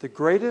 The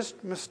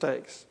greatest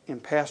mistakes in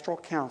pastoral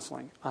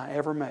counseling I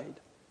ever made,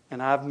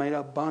 and I've made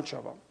a bunch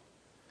of them,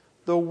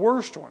 the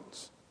worst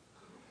ones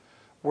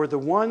were the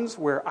ones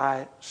where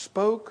I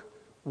spoke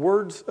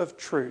words of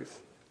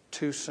truth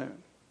too soon.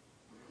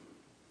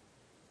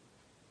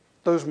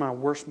 Those were my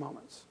worst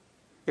moments.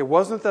 It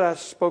wasn't that I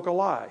spoke a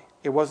lie.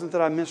 It wasn't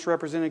that I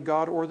misrepresented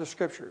God or the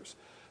Scriptures.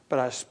 But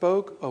I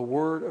spoke a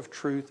word of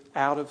truth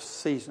out of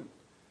season.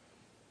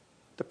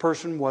 The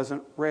person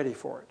wasn't ready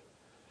for it.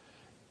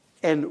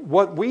 And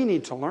what we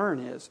need to learn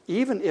is,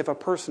 even if a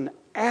person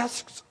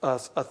asks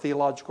us a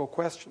theological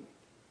question,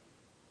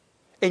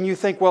 and you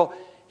think, well,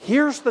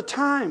 here's the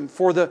time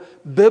for the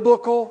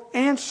biblical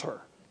answer,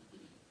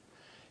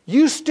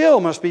 you still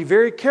must be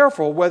very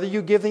careful whether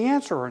you give the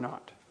answer or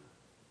not.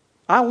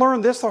 I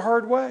learned this the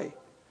hard way.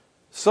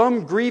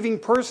 Some grieving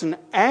person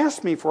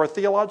asked me for a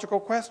theological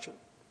question,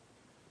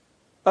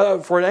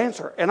 for an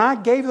answer. And I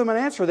gave them an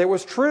answer that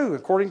was true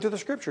according to the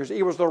Scriptures.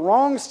 It was the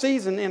wrong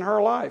season in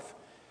her life.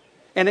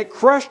 And it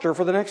crushed her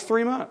for the next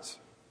 3 months.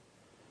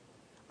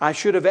 I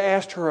should have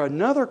asked her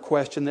another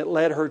question that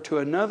led her to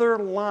another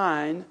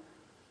line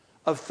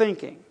of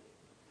thinking.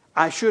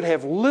 I should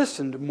have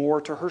listened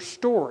more to her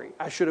story.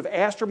 I should have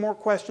asked her more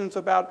questions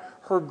about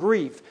her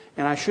grief.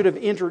 And I should have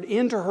entered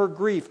into her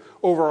grief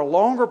over a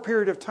longer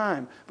period of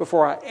time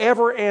before I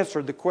ever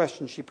answered the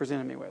question she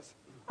presented me with.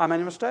 I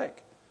made a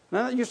mistake.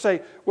 Now you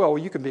say, well,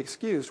 you can be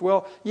excused.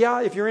 Well,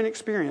 yeah, if you're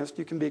inexperienced,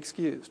 you can be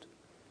excused.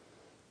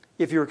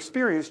 If you're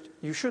experienced,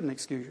 you shouldn't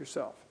excuse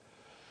yourself.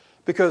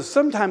 Because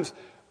sometimes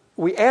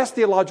we ask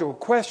theological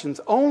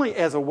questions only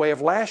as a way of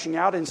lashing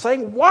out and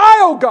saying, why,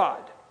 oh God?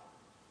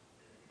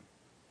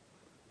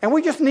 And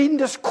we just need to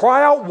just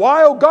cry out,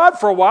 why, oh God,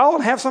 for a while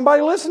and have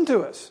somebody listen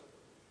to us.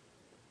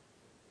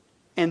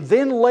 And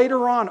then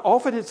later on,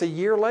 often it's a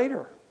year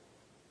later.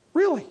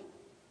 Really.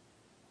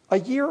 A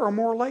year or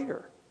more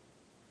later.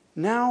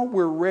 Now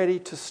we're ready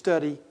to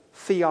study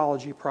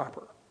theology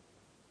proper.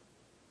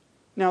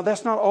 Now,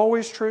 that's not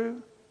always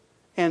true.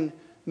 And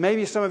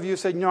maybe some of you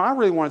said, I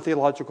really wanted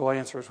theological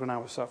answers when I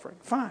was suffering.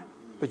 Fine.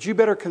 But you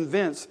better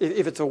convince,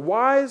 if it's a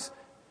wise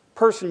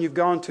person you've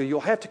gone to, you'll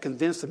have to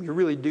convince them you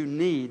really do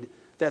need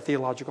that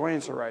theological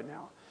answer right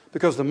now.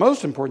 Because the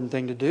most important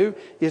thing to do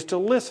is to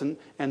listen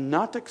and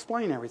not to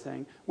explain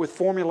everything with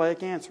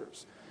formulaic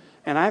answers.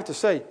 And I have to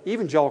say,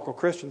 evangelical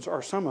Christians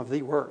are some of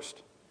the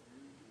worst.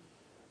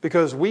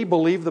 Because we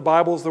believe the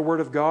Bible is the Word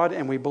of God,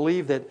 and we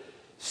believe that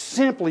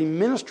simply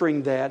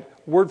ministering that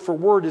word for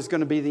word is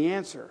going to be the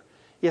answer.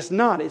 It's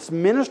not. It's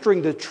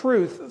ministering the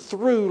truth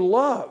through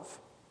love.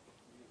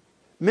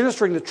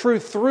 Ministering the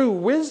truth through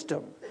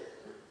wisdom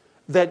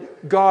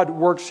that God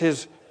works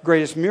His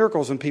greatest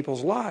miracles in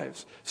people's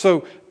lives.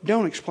 So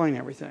don't explain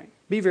everything.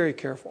 Be very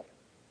careful.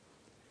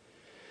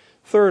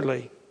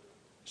 Thirdly,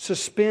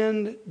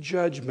 suspend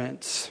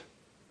judgments.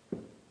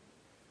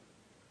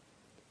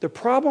 The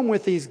problem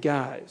with these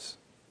guys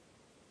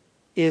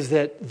is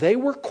that they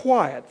were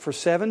quiet for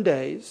 7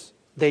 days.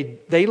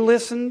 They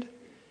listened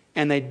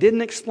and they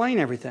didn't explain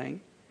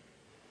everything.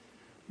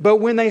 But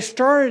when they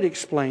started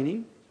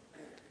explaining,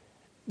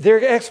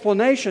 their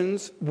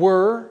explanations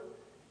were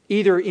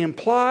either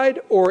implied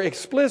or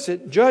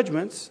explicit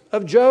judgments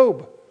of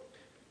Job,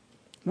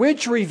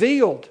 which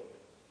revealed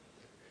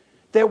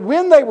that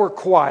when they were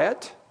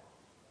quiet,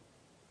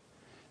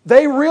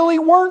 they really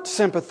weren't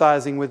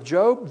sympathizing with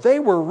Job. They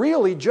were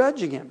really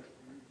judging him.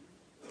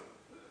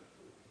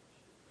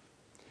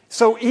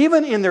 So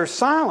even in their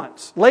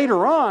silence,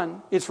 later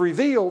on, it's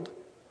revealed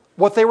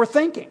what they were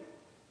thinking.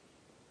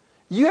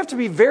 You have to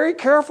be very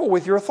careful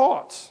with your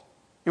thoughts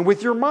and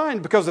with your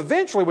mind, because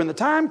eventually when the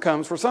time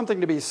comes for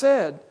something to be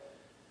said,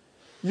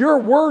 your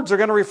words are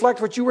going to reflect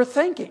what you were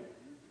thinking.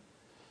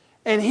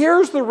 And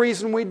here's the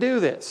reason we do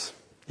this.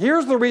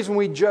 Here's the reason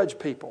we judge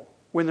people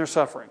when they're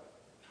suffering.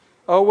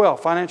 Oh, well,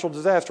 financial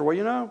disaster.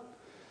 Well,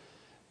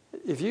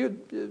 if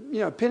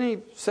a penny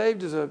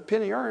saved is a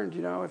penny earned,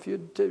 if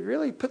you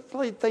really put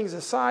things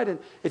aside, and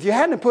if you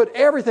hadn't put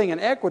everything in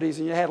equities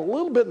and you had a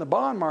little bit in the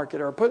bond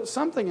market or put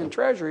something in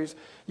treasuries,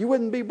 you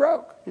wouldn't be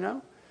broke,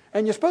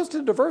 And you're supposed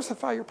to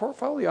diversify your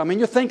portfolio.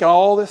 You're thinking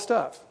all this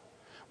stuff.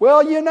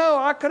 Well,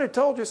 I could have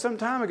told you some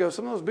time ago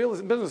some of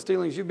those business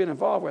dealings you've been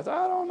involved with.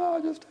 I don't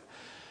know,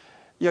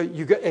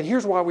 and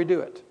here's why we do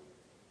it.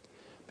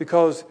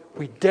 Because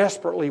we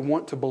desperately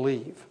want to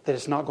believe that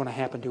it's not going to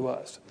happen to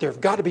us. There have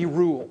got to be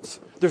rules.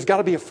 There's got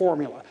to be a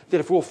formula that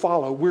if we'll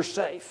follow, we're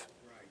safe.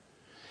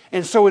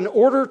 And so in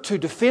order to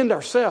defend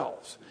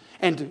ourselves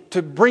and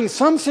to bring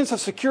some sense of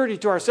security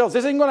to ourselves,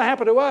 this isn't going to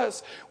happen to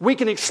us, we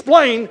can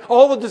explain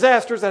all the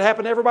disasters that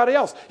happen to everybody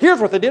else.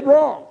 Here's what they did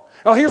wrong.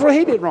 Oh, here's what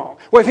he did wrong.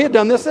 Well, if he had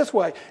done this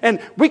way. And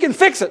we can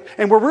fix it.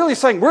 And we're really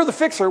saying we're the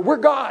fixer. We're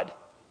God.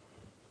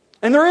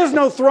 And there is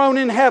no throne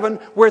in heaven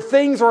where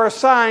things are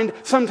assigned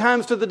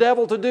sometimes to the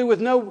devil to do with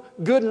no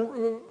good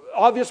and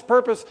obvious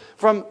purpose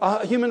from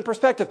a human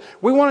perspective.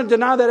 We want to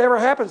deny that ever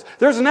happens.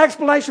 There's an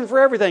explanation for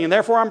everything, and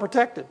therefore I'm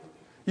protected.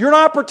 You're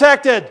not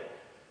protected.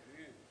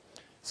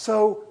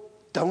 So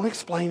don't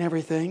explain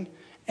everything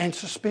and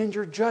suspend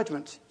your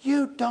judgments.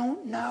 You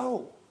don't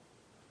know.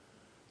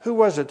 Who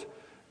was it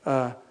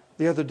the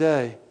other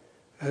day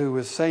who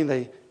was saying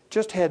they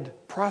just had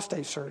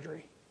prostate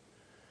surgery?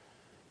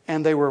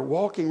 And they were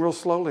walking real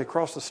slowly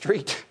across the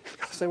street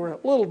because they were a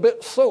little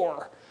bit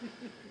sore.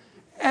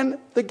 And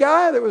the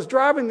guy that was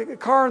driving the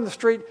car in the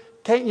street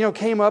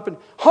came up and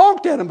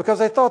honked at them because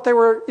they thought they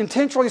were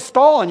intentionally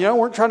stalling,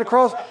 weren't trying to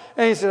cross.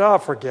 And he said, oh,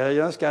 forget it.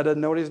 This guy doesn't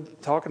know what he's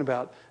talking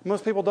about.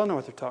 Most people don't know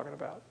what they're talking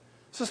about.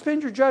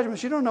 Suspend your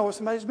judgments. You don't know what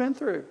somebody's been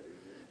through.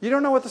 You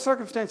don't know what the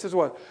circumstances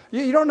were.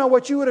 You don't know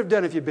what you would have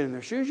done if you'd been in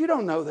their shoes. You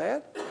don't know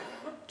that.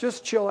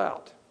 Just chill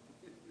out.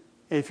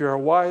 If you're a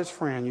wise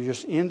friend, you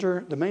just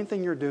enter. The main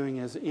thing you're doing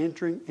is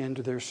entering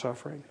into their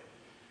suffering.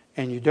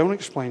 And you don't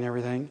explain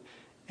everything,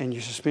 and you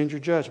suspend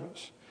your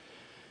judgments.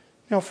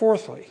 Now,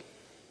 fourthly,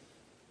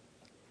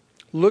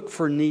 look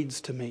for needs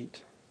to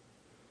meet.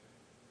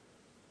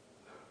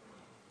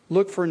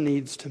 Look for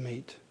needs to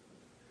meet.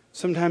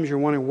 Sometimes you're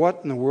wondering,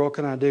 what in the world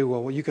can I do?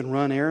 Well, you can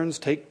run errands,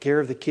 take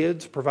care of the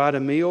kids, provide a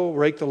meal,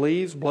 rake the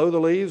leaves, blow the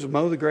leaves,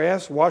 mow the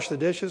grass, wash the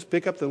dishes,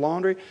 pick up the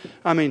laundry.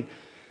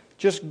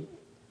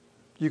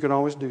 You can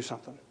always do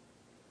something.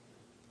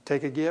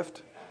 Take a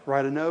gift,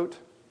 write a note.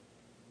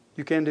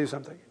 You can do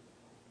something.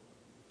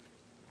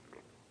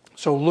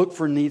 So look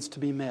for needs to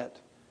be met.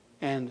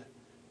 And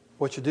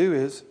what you do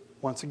is,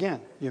 once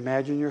again, you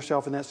imagine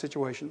yourself in that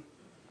situation.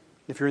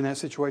 If you're in that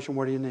situation,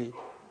 what do you need?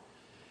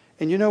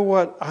 And you know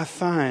what? I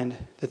find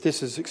that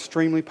this is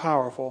extremely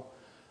powerful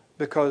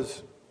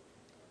because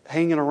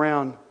hanging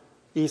around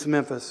East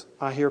Memphis,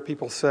 I hear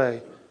people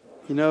say,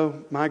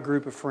 my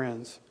group of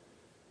friends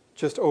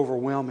just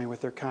overwhelm me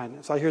with their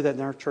kindness. I hear that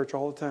in our church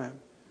all the time.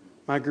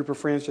 My group of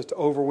friends just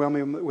overwhelm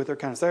me with their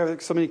kindness. They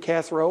have so many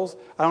casseroles,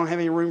 I don't have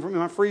any room in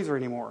my freezer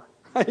anymore.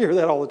 I hear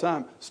that all the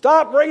time.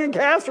 Stop bringing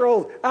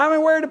casseroles. I don't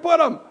know where to put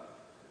them.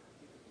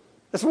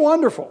 It's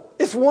wonderful.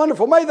 It's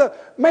wonderful. May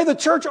the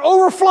church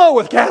overflow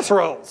with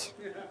casseroles.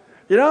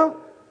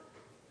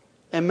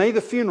 And may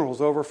the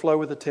funerals overflow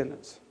with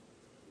attendance.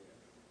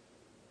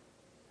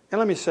 And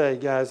let me say,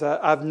 guys,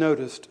 I've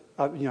noticed,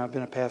 I've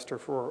been a pastor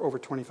for over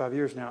 25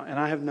 years now, and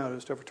I have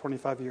noticed over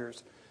 25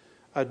 years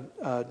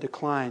a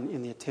decline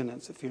in the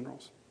attendance at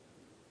funerals.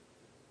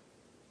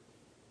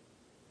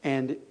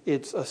 And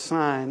it's a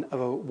sign of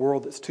a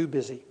world that's too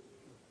busy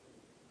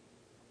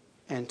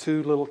and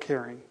too little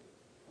caring.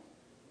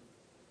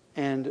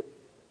 And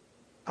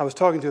I was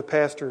talking to a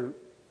pastor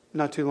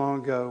not too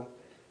long ago.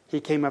 He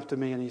came up to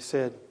me and he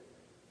said,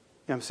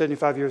 I'm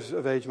 75 years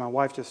of age. My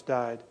wife just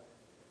died.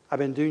 I've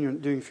been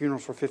doing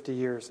funerals for 50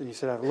 years. And he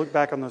said, I've looked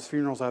back on those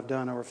funerals I've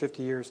done over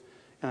 50 years,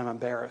 and I'm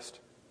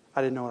embarrassed.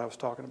 I didn't know what I was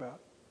talking about.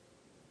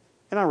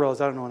 And I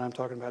realized I don't know what I'm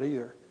talking about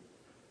either.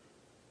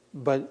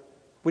 But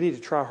we need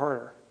to try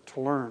harder to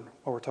learn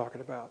what we're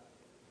talking about.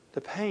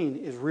 The pain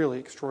is really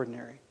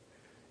extraordinary.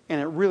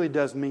 And it really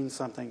does mean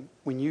something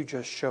when you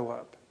just show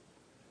up.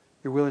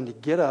 You're willing to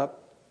get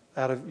up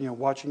out of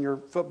watching your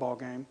football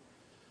game,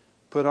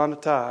 put on a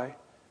tie,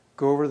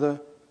 go over to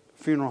the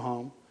funeral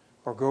home,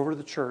 or go over to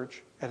the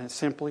church, and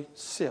simply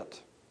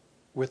sit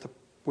with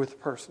the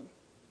person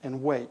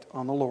and wait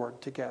on the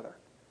Lord together.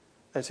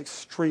 That's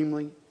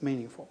extremely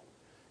meaningful.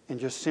 And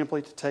just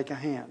simply to take a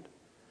hand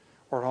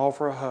or to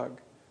offer a hug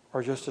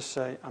or just to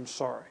say, I'm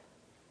sorry,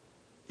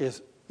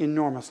 is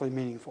enormously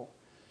meaningful.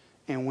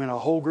 And when a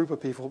whole group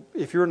of people,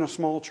 if you're in a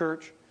small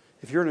church,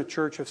 if you're in a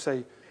church of,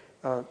 say,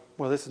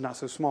 well, this is not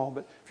so small,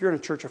 but if you're in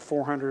a church of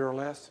 400 or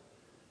less,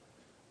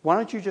 why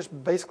don't you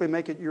just basically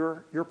make it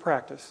your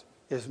practice,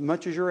 as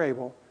much as you're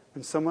able,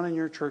 when someone in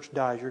your church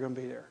dies, you're going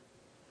to be there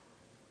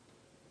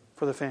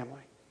for the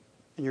family.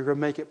 And you're going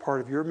to make it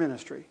part of your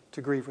ministry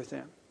to grieve with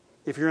them.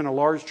 If you're in a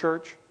large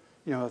church,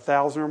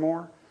 1,000 or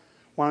more,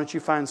 why don't you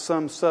find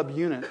some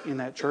sub-unit in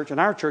that church? In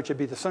our church, it'd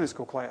be the Sunday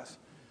school class.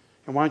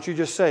 And why don't you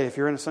just say, if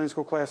you're in a Sunday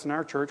school class in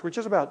our church, which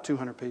is about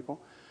 200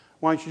 people,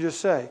 why don't you just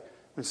say,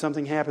 when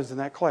something happens in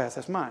that class,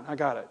 that's mine, I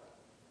got it.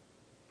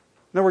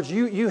 In other words,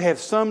 you have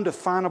some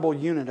definable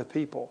unit of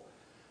people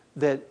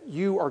that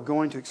you are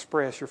going to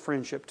express your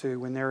friendship to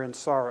when they're in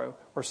sorrow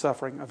or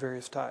suffering of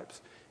various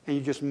types. And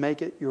you just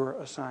make it your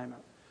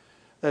assignment.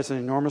 That's an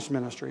enormous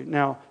ministry.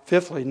 Now,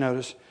 fifthly,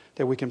 notice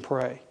that we can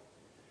pray.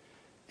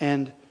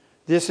 And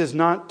this is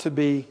not to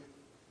be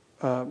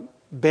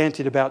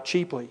bantied about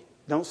cheaply.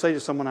 Don't say to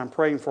someone, I'm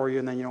praying for you,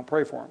 and then you don't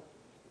pray for them.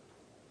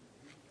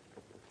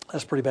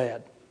 That's pretty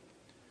bad.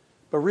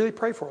 But really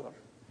pray for them.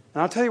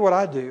 And I'll tell you what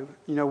I do.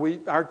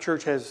 Our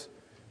church has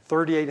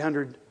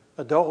 3,800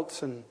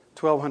 adults and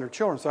 1,200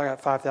 children, so I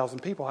got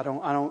 5,000 people. I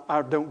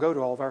don't go to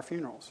all of our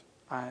funerals.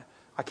 I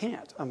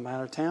can't. I'm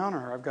out of town,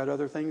 or I've got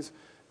other things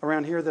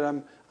around here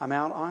that I'm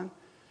out on,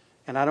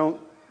 and I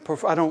don't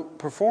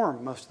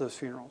perform most of those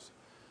funerals.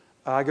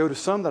 I go to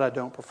some that I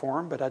don't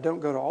perform, but I don't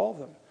go to all of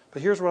them.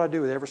 But here's what I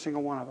do with every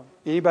single one of them.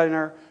 Anybody in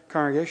our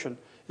congregation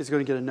is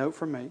going to get a note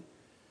from me,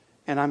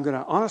 and I'm going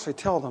to honestly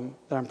tell them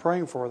that I'm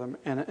praying for them,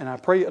 and I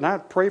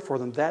pray for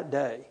them that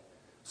day,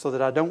 so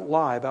that I don't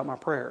lie about my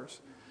prayers,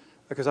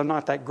 because I'm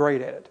not that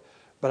great at it.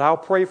 But I'll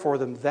pray for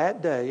them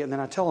that day, and then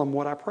I tell them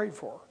what I prayed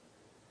for.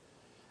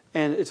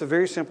 And it's a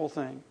very simple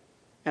thing.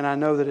 And I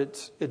know that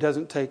it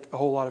doesn't take a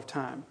whole lot of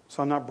time.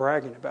 So I'm not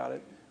bragging about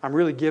it. I'm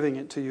really giving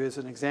it to you as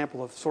an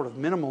example of sort of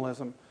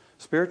minimalism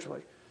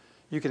spiritually.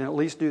 You can at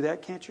least do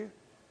that, can't you?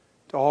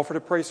 To offer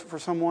to pray for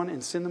someone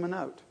and send them a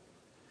note.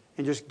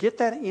 And just get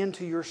that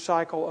into your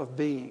cycle of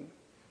being.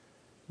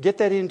 Get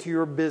that into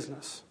your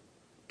business.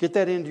 Get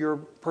that into your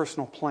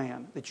personal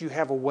plan, that you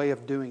have a way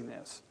of doing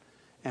this.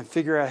 And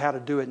figure out how to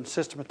do it and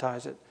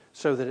systematize it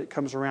so that it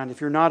comes around. If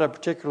you're not a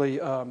particularly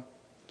a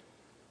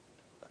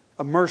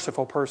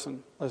merciful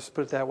person, let's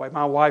put it that way.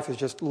 My wife is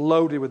just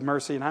loaded with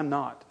mercy, and I'm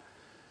not.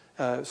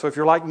 So if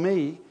you're like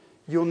me,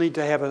 you'll need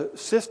to have a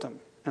system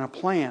and a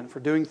plan for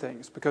doing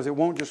things, because it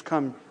won't just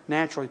come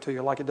naturally to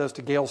you like it does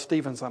to Gail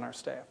Stevens on our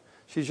staff.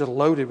 She's just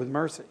loaded with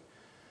mercy.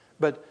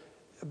 But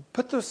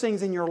put those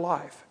things in your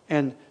life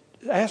and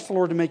ask the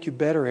Lord to make you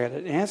better at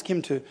it, and ask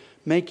Him to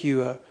make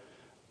you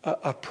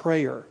a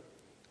prayer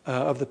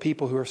of the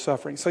people who are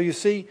suffering. So you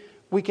see,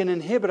 we can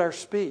inhibit our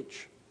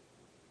speech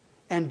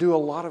and do a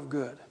lot of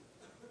good.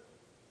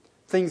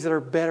 Things that are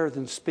better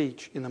than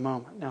speech in the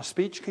moment. Now,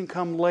 speech can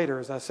come later,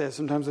 as I said.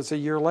 Sometimes it's a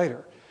year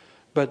later.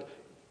 But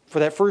for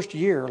that first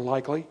year,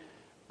 likely,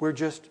 we're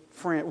just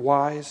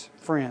wise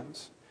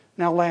friends.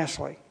 Now,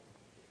 lastly,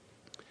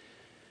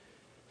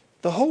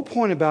 the whole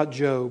point about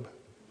Job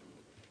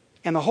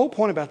and the whole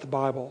point about the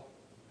Bible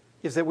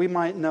is that we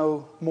might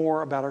know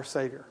more about our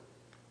Savior.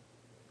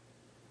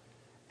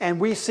 And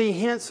we see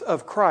hints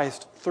of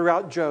Christ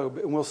throughout Job,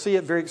 and we'll see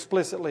it very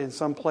explicitly in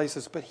some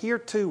places, but here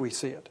too we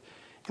see it.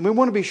 And we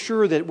want to be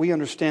sure that we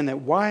understand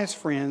that wise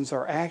friends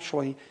are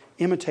actually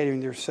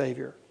imitating their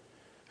Savior,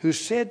 who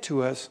said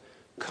to us,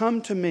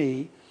 "Come to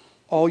me,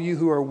 all you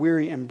who are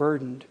weary and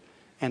burdened,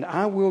 and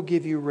I will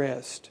give you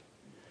rest.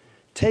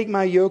 Take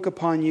my yoke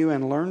upon you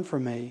and learn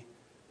from me,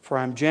 for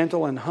I am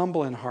gentle and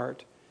humble in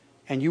heart,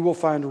 and you will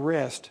find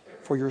rest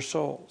for your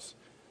souls.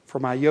 For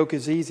my yoke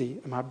is easy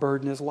and my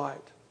burden is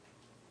light."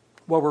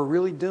 What we're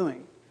really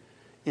doing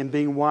in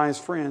being wise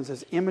friends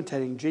is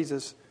imitating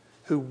Jesus,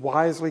 who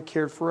wisely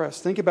cared for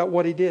us. Think about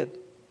what He did.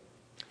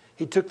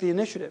 He took the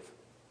initiative.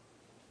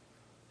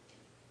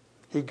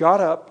 He got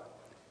up,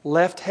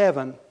 left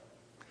heaven,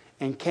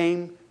 and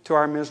came to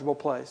our miserable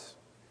place.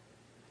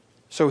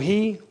 So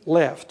He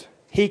left.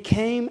 He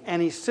came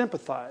and He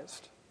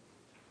sympathized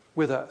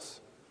with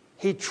us.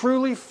 He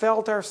truly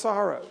felt our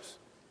sorrows.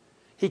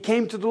 He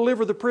came to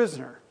deliver the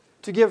prisoner,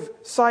 to give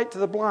sight to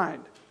the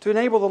blind, to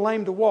enable the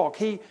lame to walk.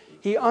 He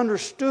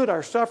understood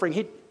our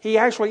suffering. He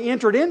actually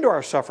entered into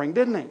our suffering,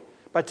 didn't He?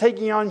 By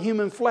taking on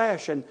human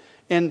flesh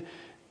and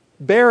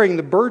bearing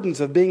the burdens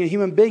of being a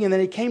human being. And then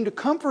He came to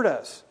comfort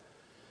us,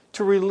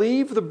 to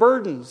relieve the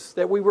burdens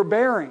that we were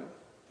bearing.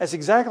 That's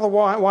exactly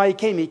why He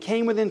came. He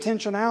came with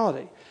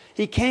intentionality.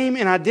 He came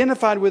and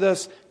identified with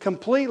us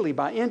completely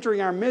by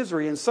entering our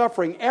misery and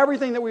suffering,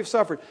 everything that we've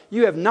suffered.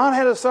 You have not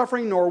had a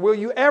suffering, nor will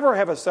you ever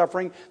have a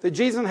suffering that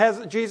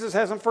Jesus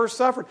hasn't first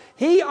suffered.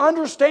 He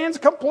understands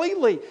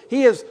completely.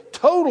 He is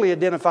totally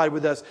identified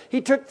with us.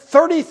 He took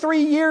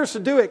 33 years to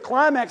do it,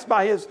 climaxed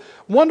by His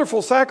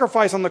wonderful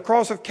sacrifice on the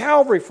cross of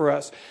Calvary for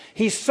us.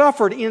 He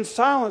suffered in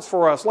silence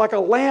for us, like a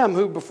lamb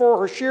who before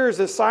her shears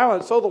is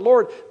silent, so the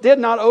Lord did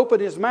not open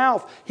His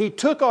mouth. He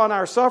took on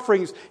our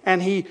sufferings,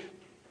 and He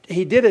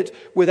did it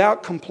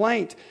without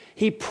complaint.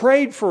 He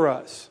prayed for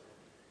us.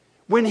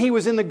 When He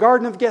was in the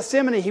Garden of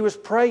Gethsemane, He was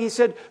praying. He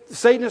said,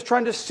 Satan is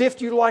trying to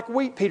sift you like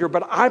wheat, Peter,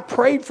 but I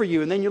prayed for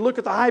you. And then you look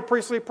at the high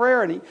priestly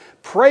prayer, and He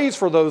prays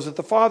for those that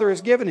the Father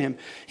has given Him.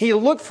 He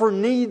looked for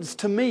needs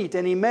to meet,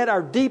 and He met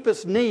our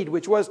deepest need,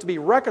 which was to be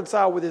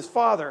reconciled with His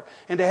Father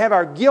and to have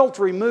our guilt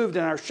removed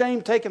and our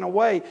shame taken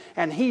away.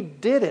 And He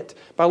did it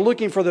by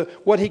looking for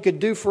what He could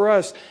do for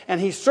us.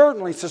 And He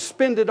certainly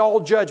suspended all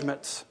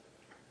judgments.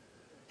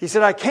 He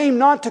said, I came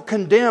not to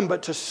condemn,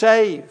 but to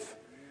save.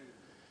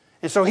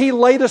 And so He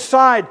laid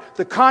aside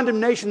the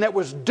condemnation that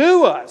was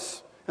due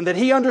us and that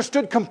He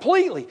understood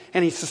completely.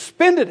 And He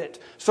suspended it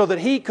so that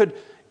He could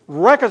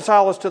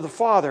reconcile us to the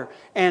Father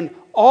and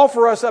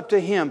offer us up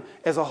to Him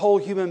as a whole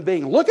human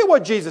being. Look at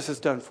what Jesus has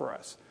done for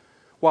us.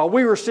 While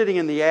we were sitting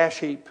in the ash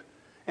heap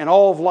and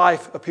all of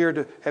life appeared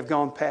to have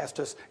gone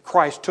past us,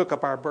 Christ took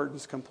up our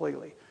burdens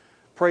completely.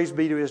 Praise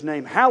be to His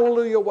name.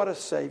 Hallelujah, what a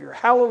Savior.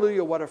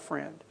 Hallelujah, what a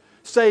friend.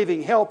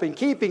 Saving, helping,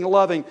 keeping,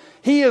 loving.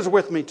 He is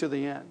with me to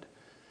the end.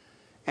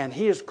 And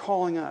He is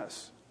calling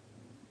us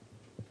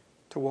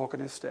to walk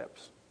in His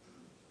steps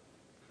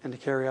and to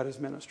carry out His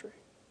ministry.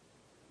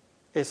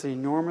 It's an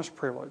enormous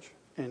privilege,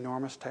 an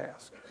enormous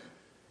task,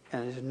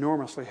 and it is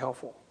enormously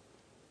helpful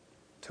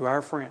to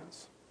our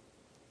friends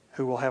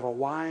who will have a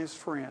wise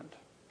friend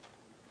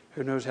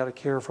who knows how to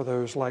care for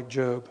those like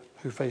Job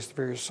who face the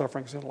various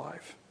sufferings in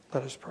life.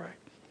 Let us pray.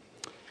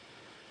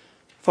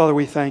 Father,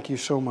 we thank You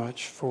so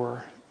much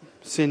for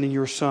sending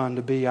Your Son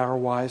to be our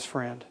wise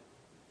friend.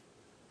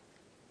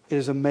 It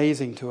is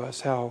amazing to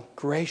us how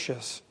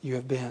gracious You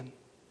have been.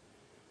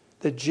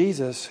 That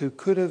Jesus, who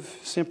could have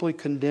simply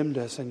condemned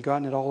us and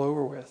gotten it all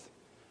over with,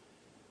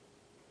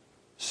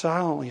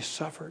 silently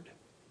suffered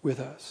with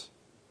us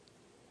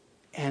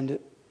and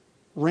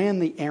ran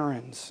the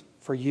errands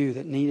for You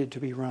that needed to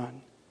be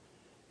run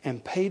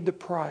and paid the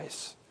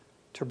price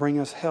to bring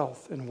us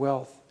health and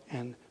wealth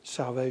and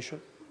salvation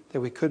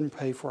that we couldn't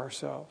pay for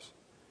ourselves.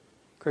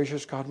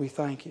 Gracious God, we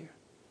thank You.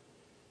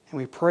 And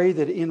we pray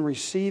that in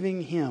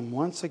receiving Him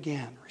once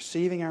again,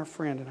 receiving our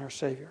friend and our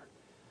Savior,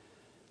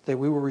 that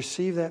we will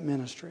receive that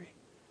ministry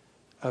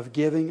of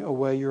giving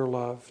away Your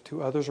love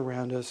to others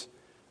around us,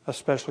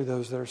 especially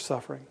those that are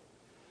suffering.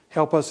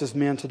 Help us as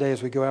men today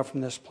as we go out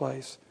from this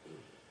place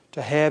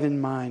to have in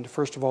mind,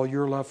 first of all,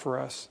 Your love for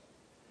us,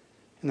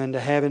 and then to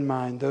have in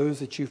mind those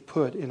that You've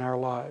put in our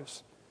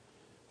lives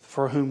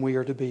for whom we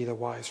are to be the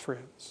wise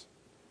friends.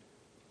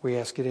 We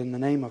ask it in the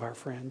name of our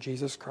friend,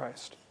 Jesus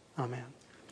Christ. Amen.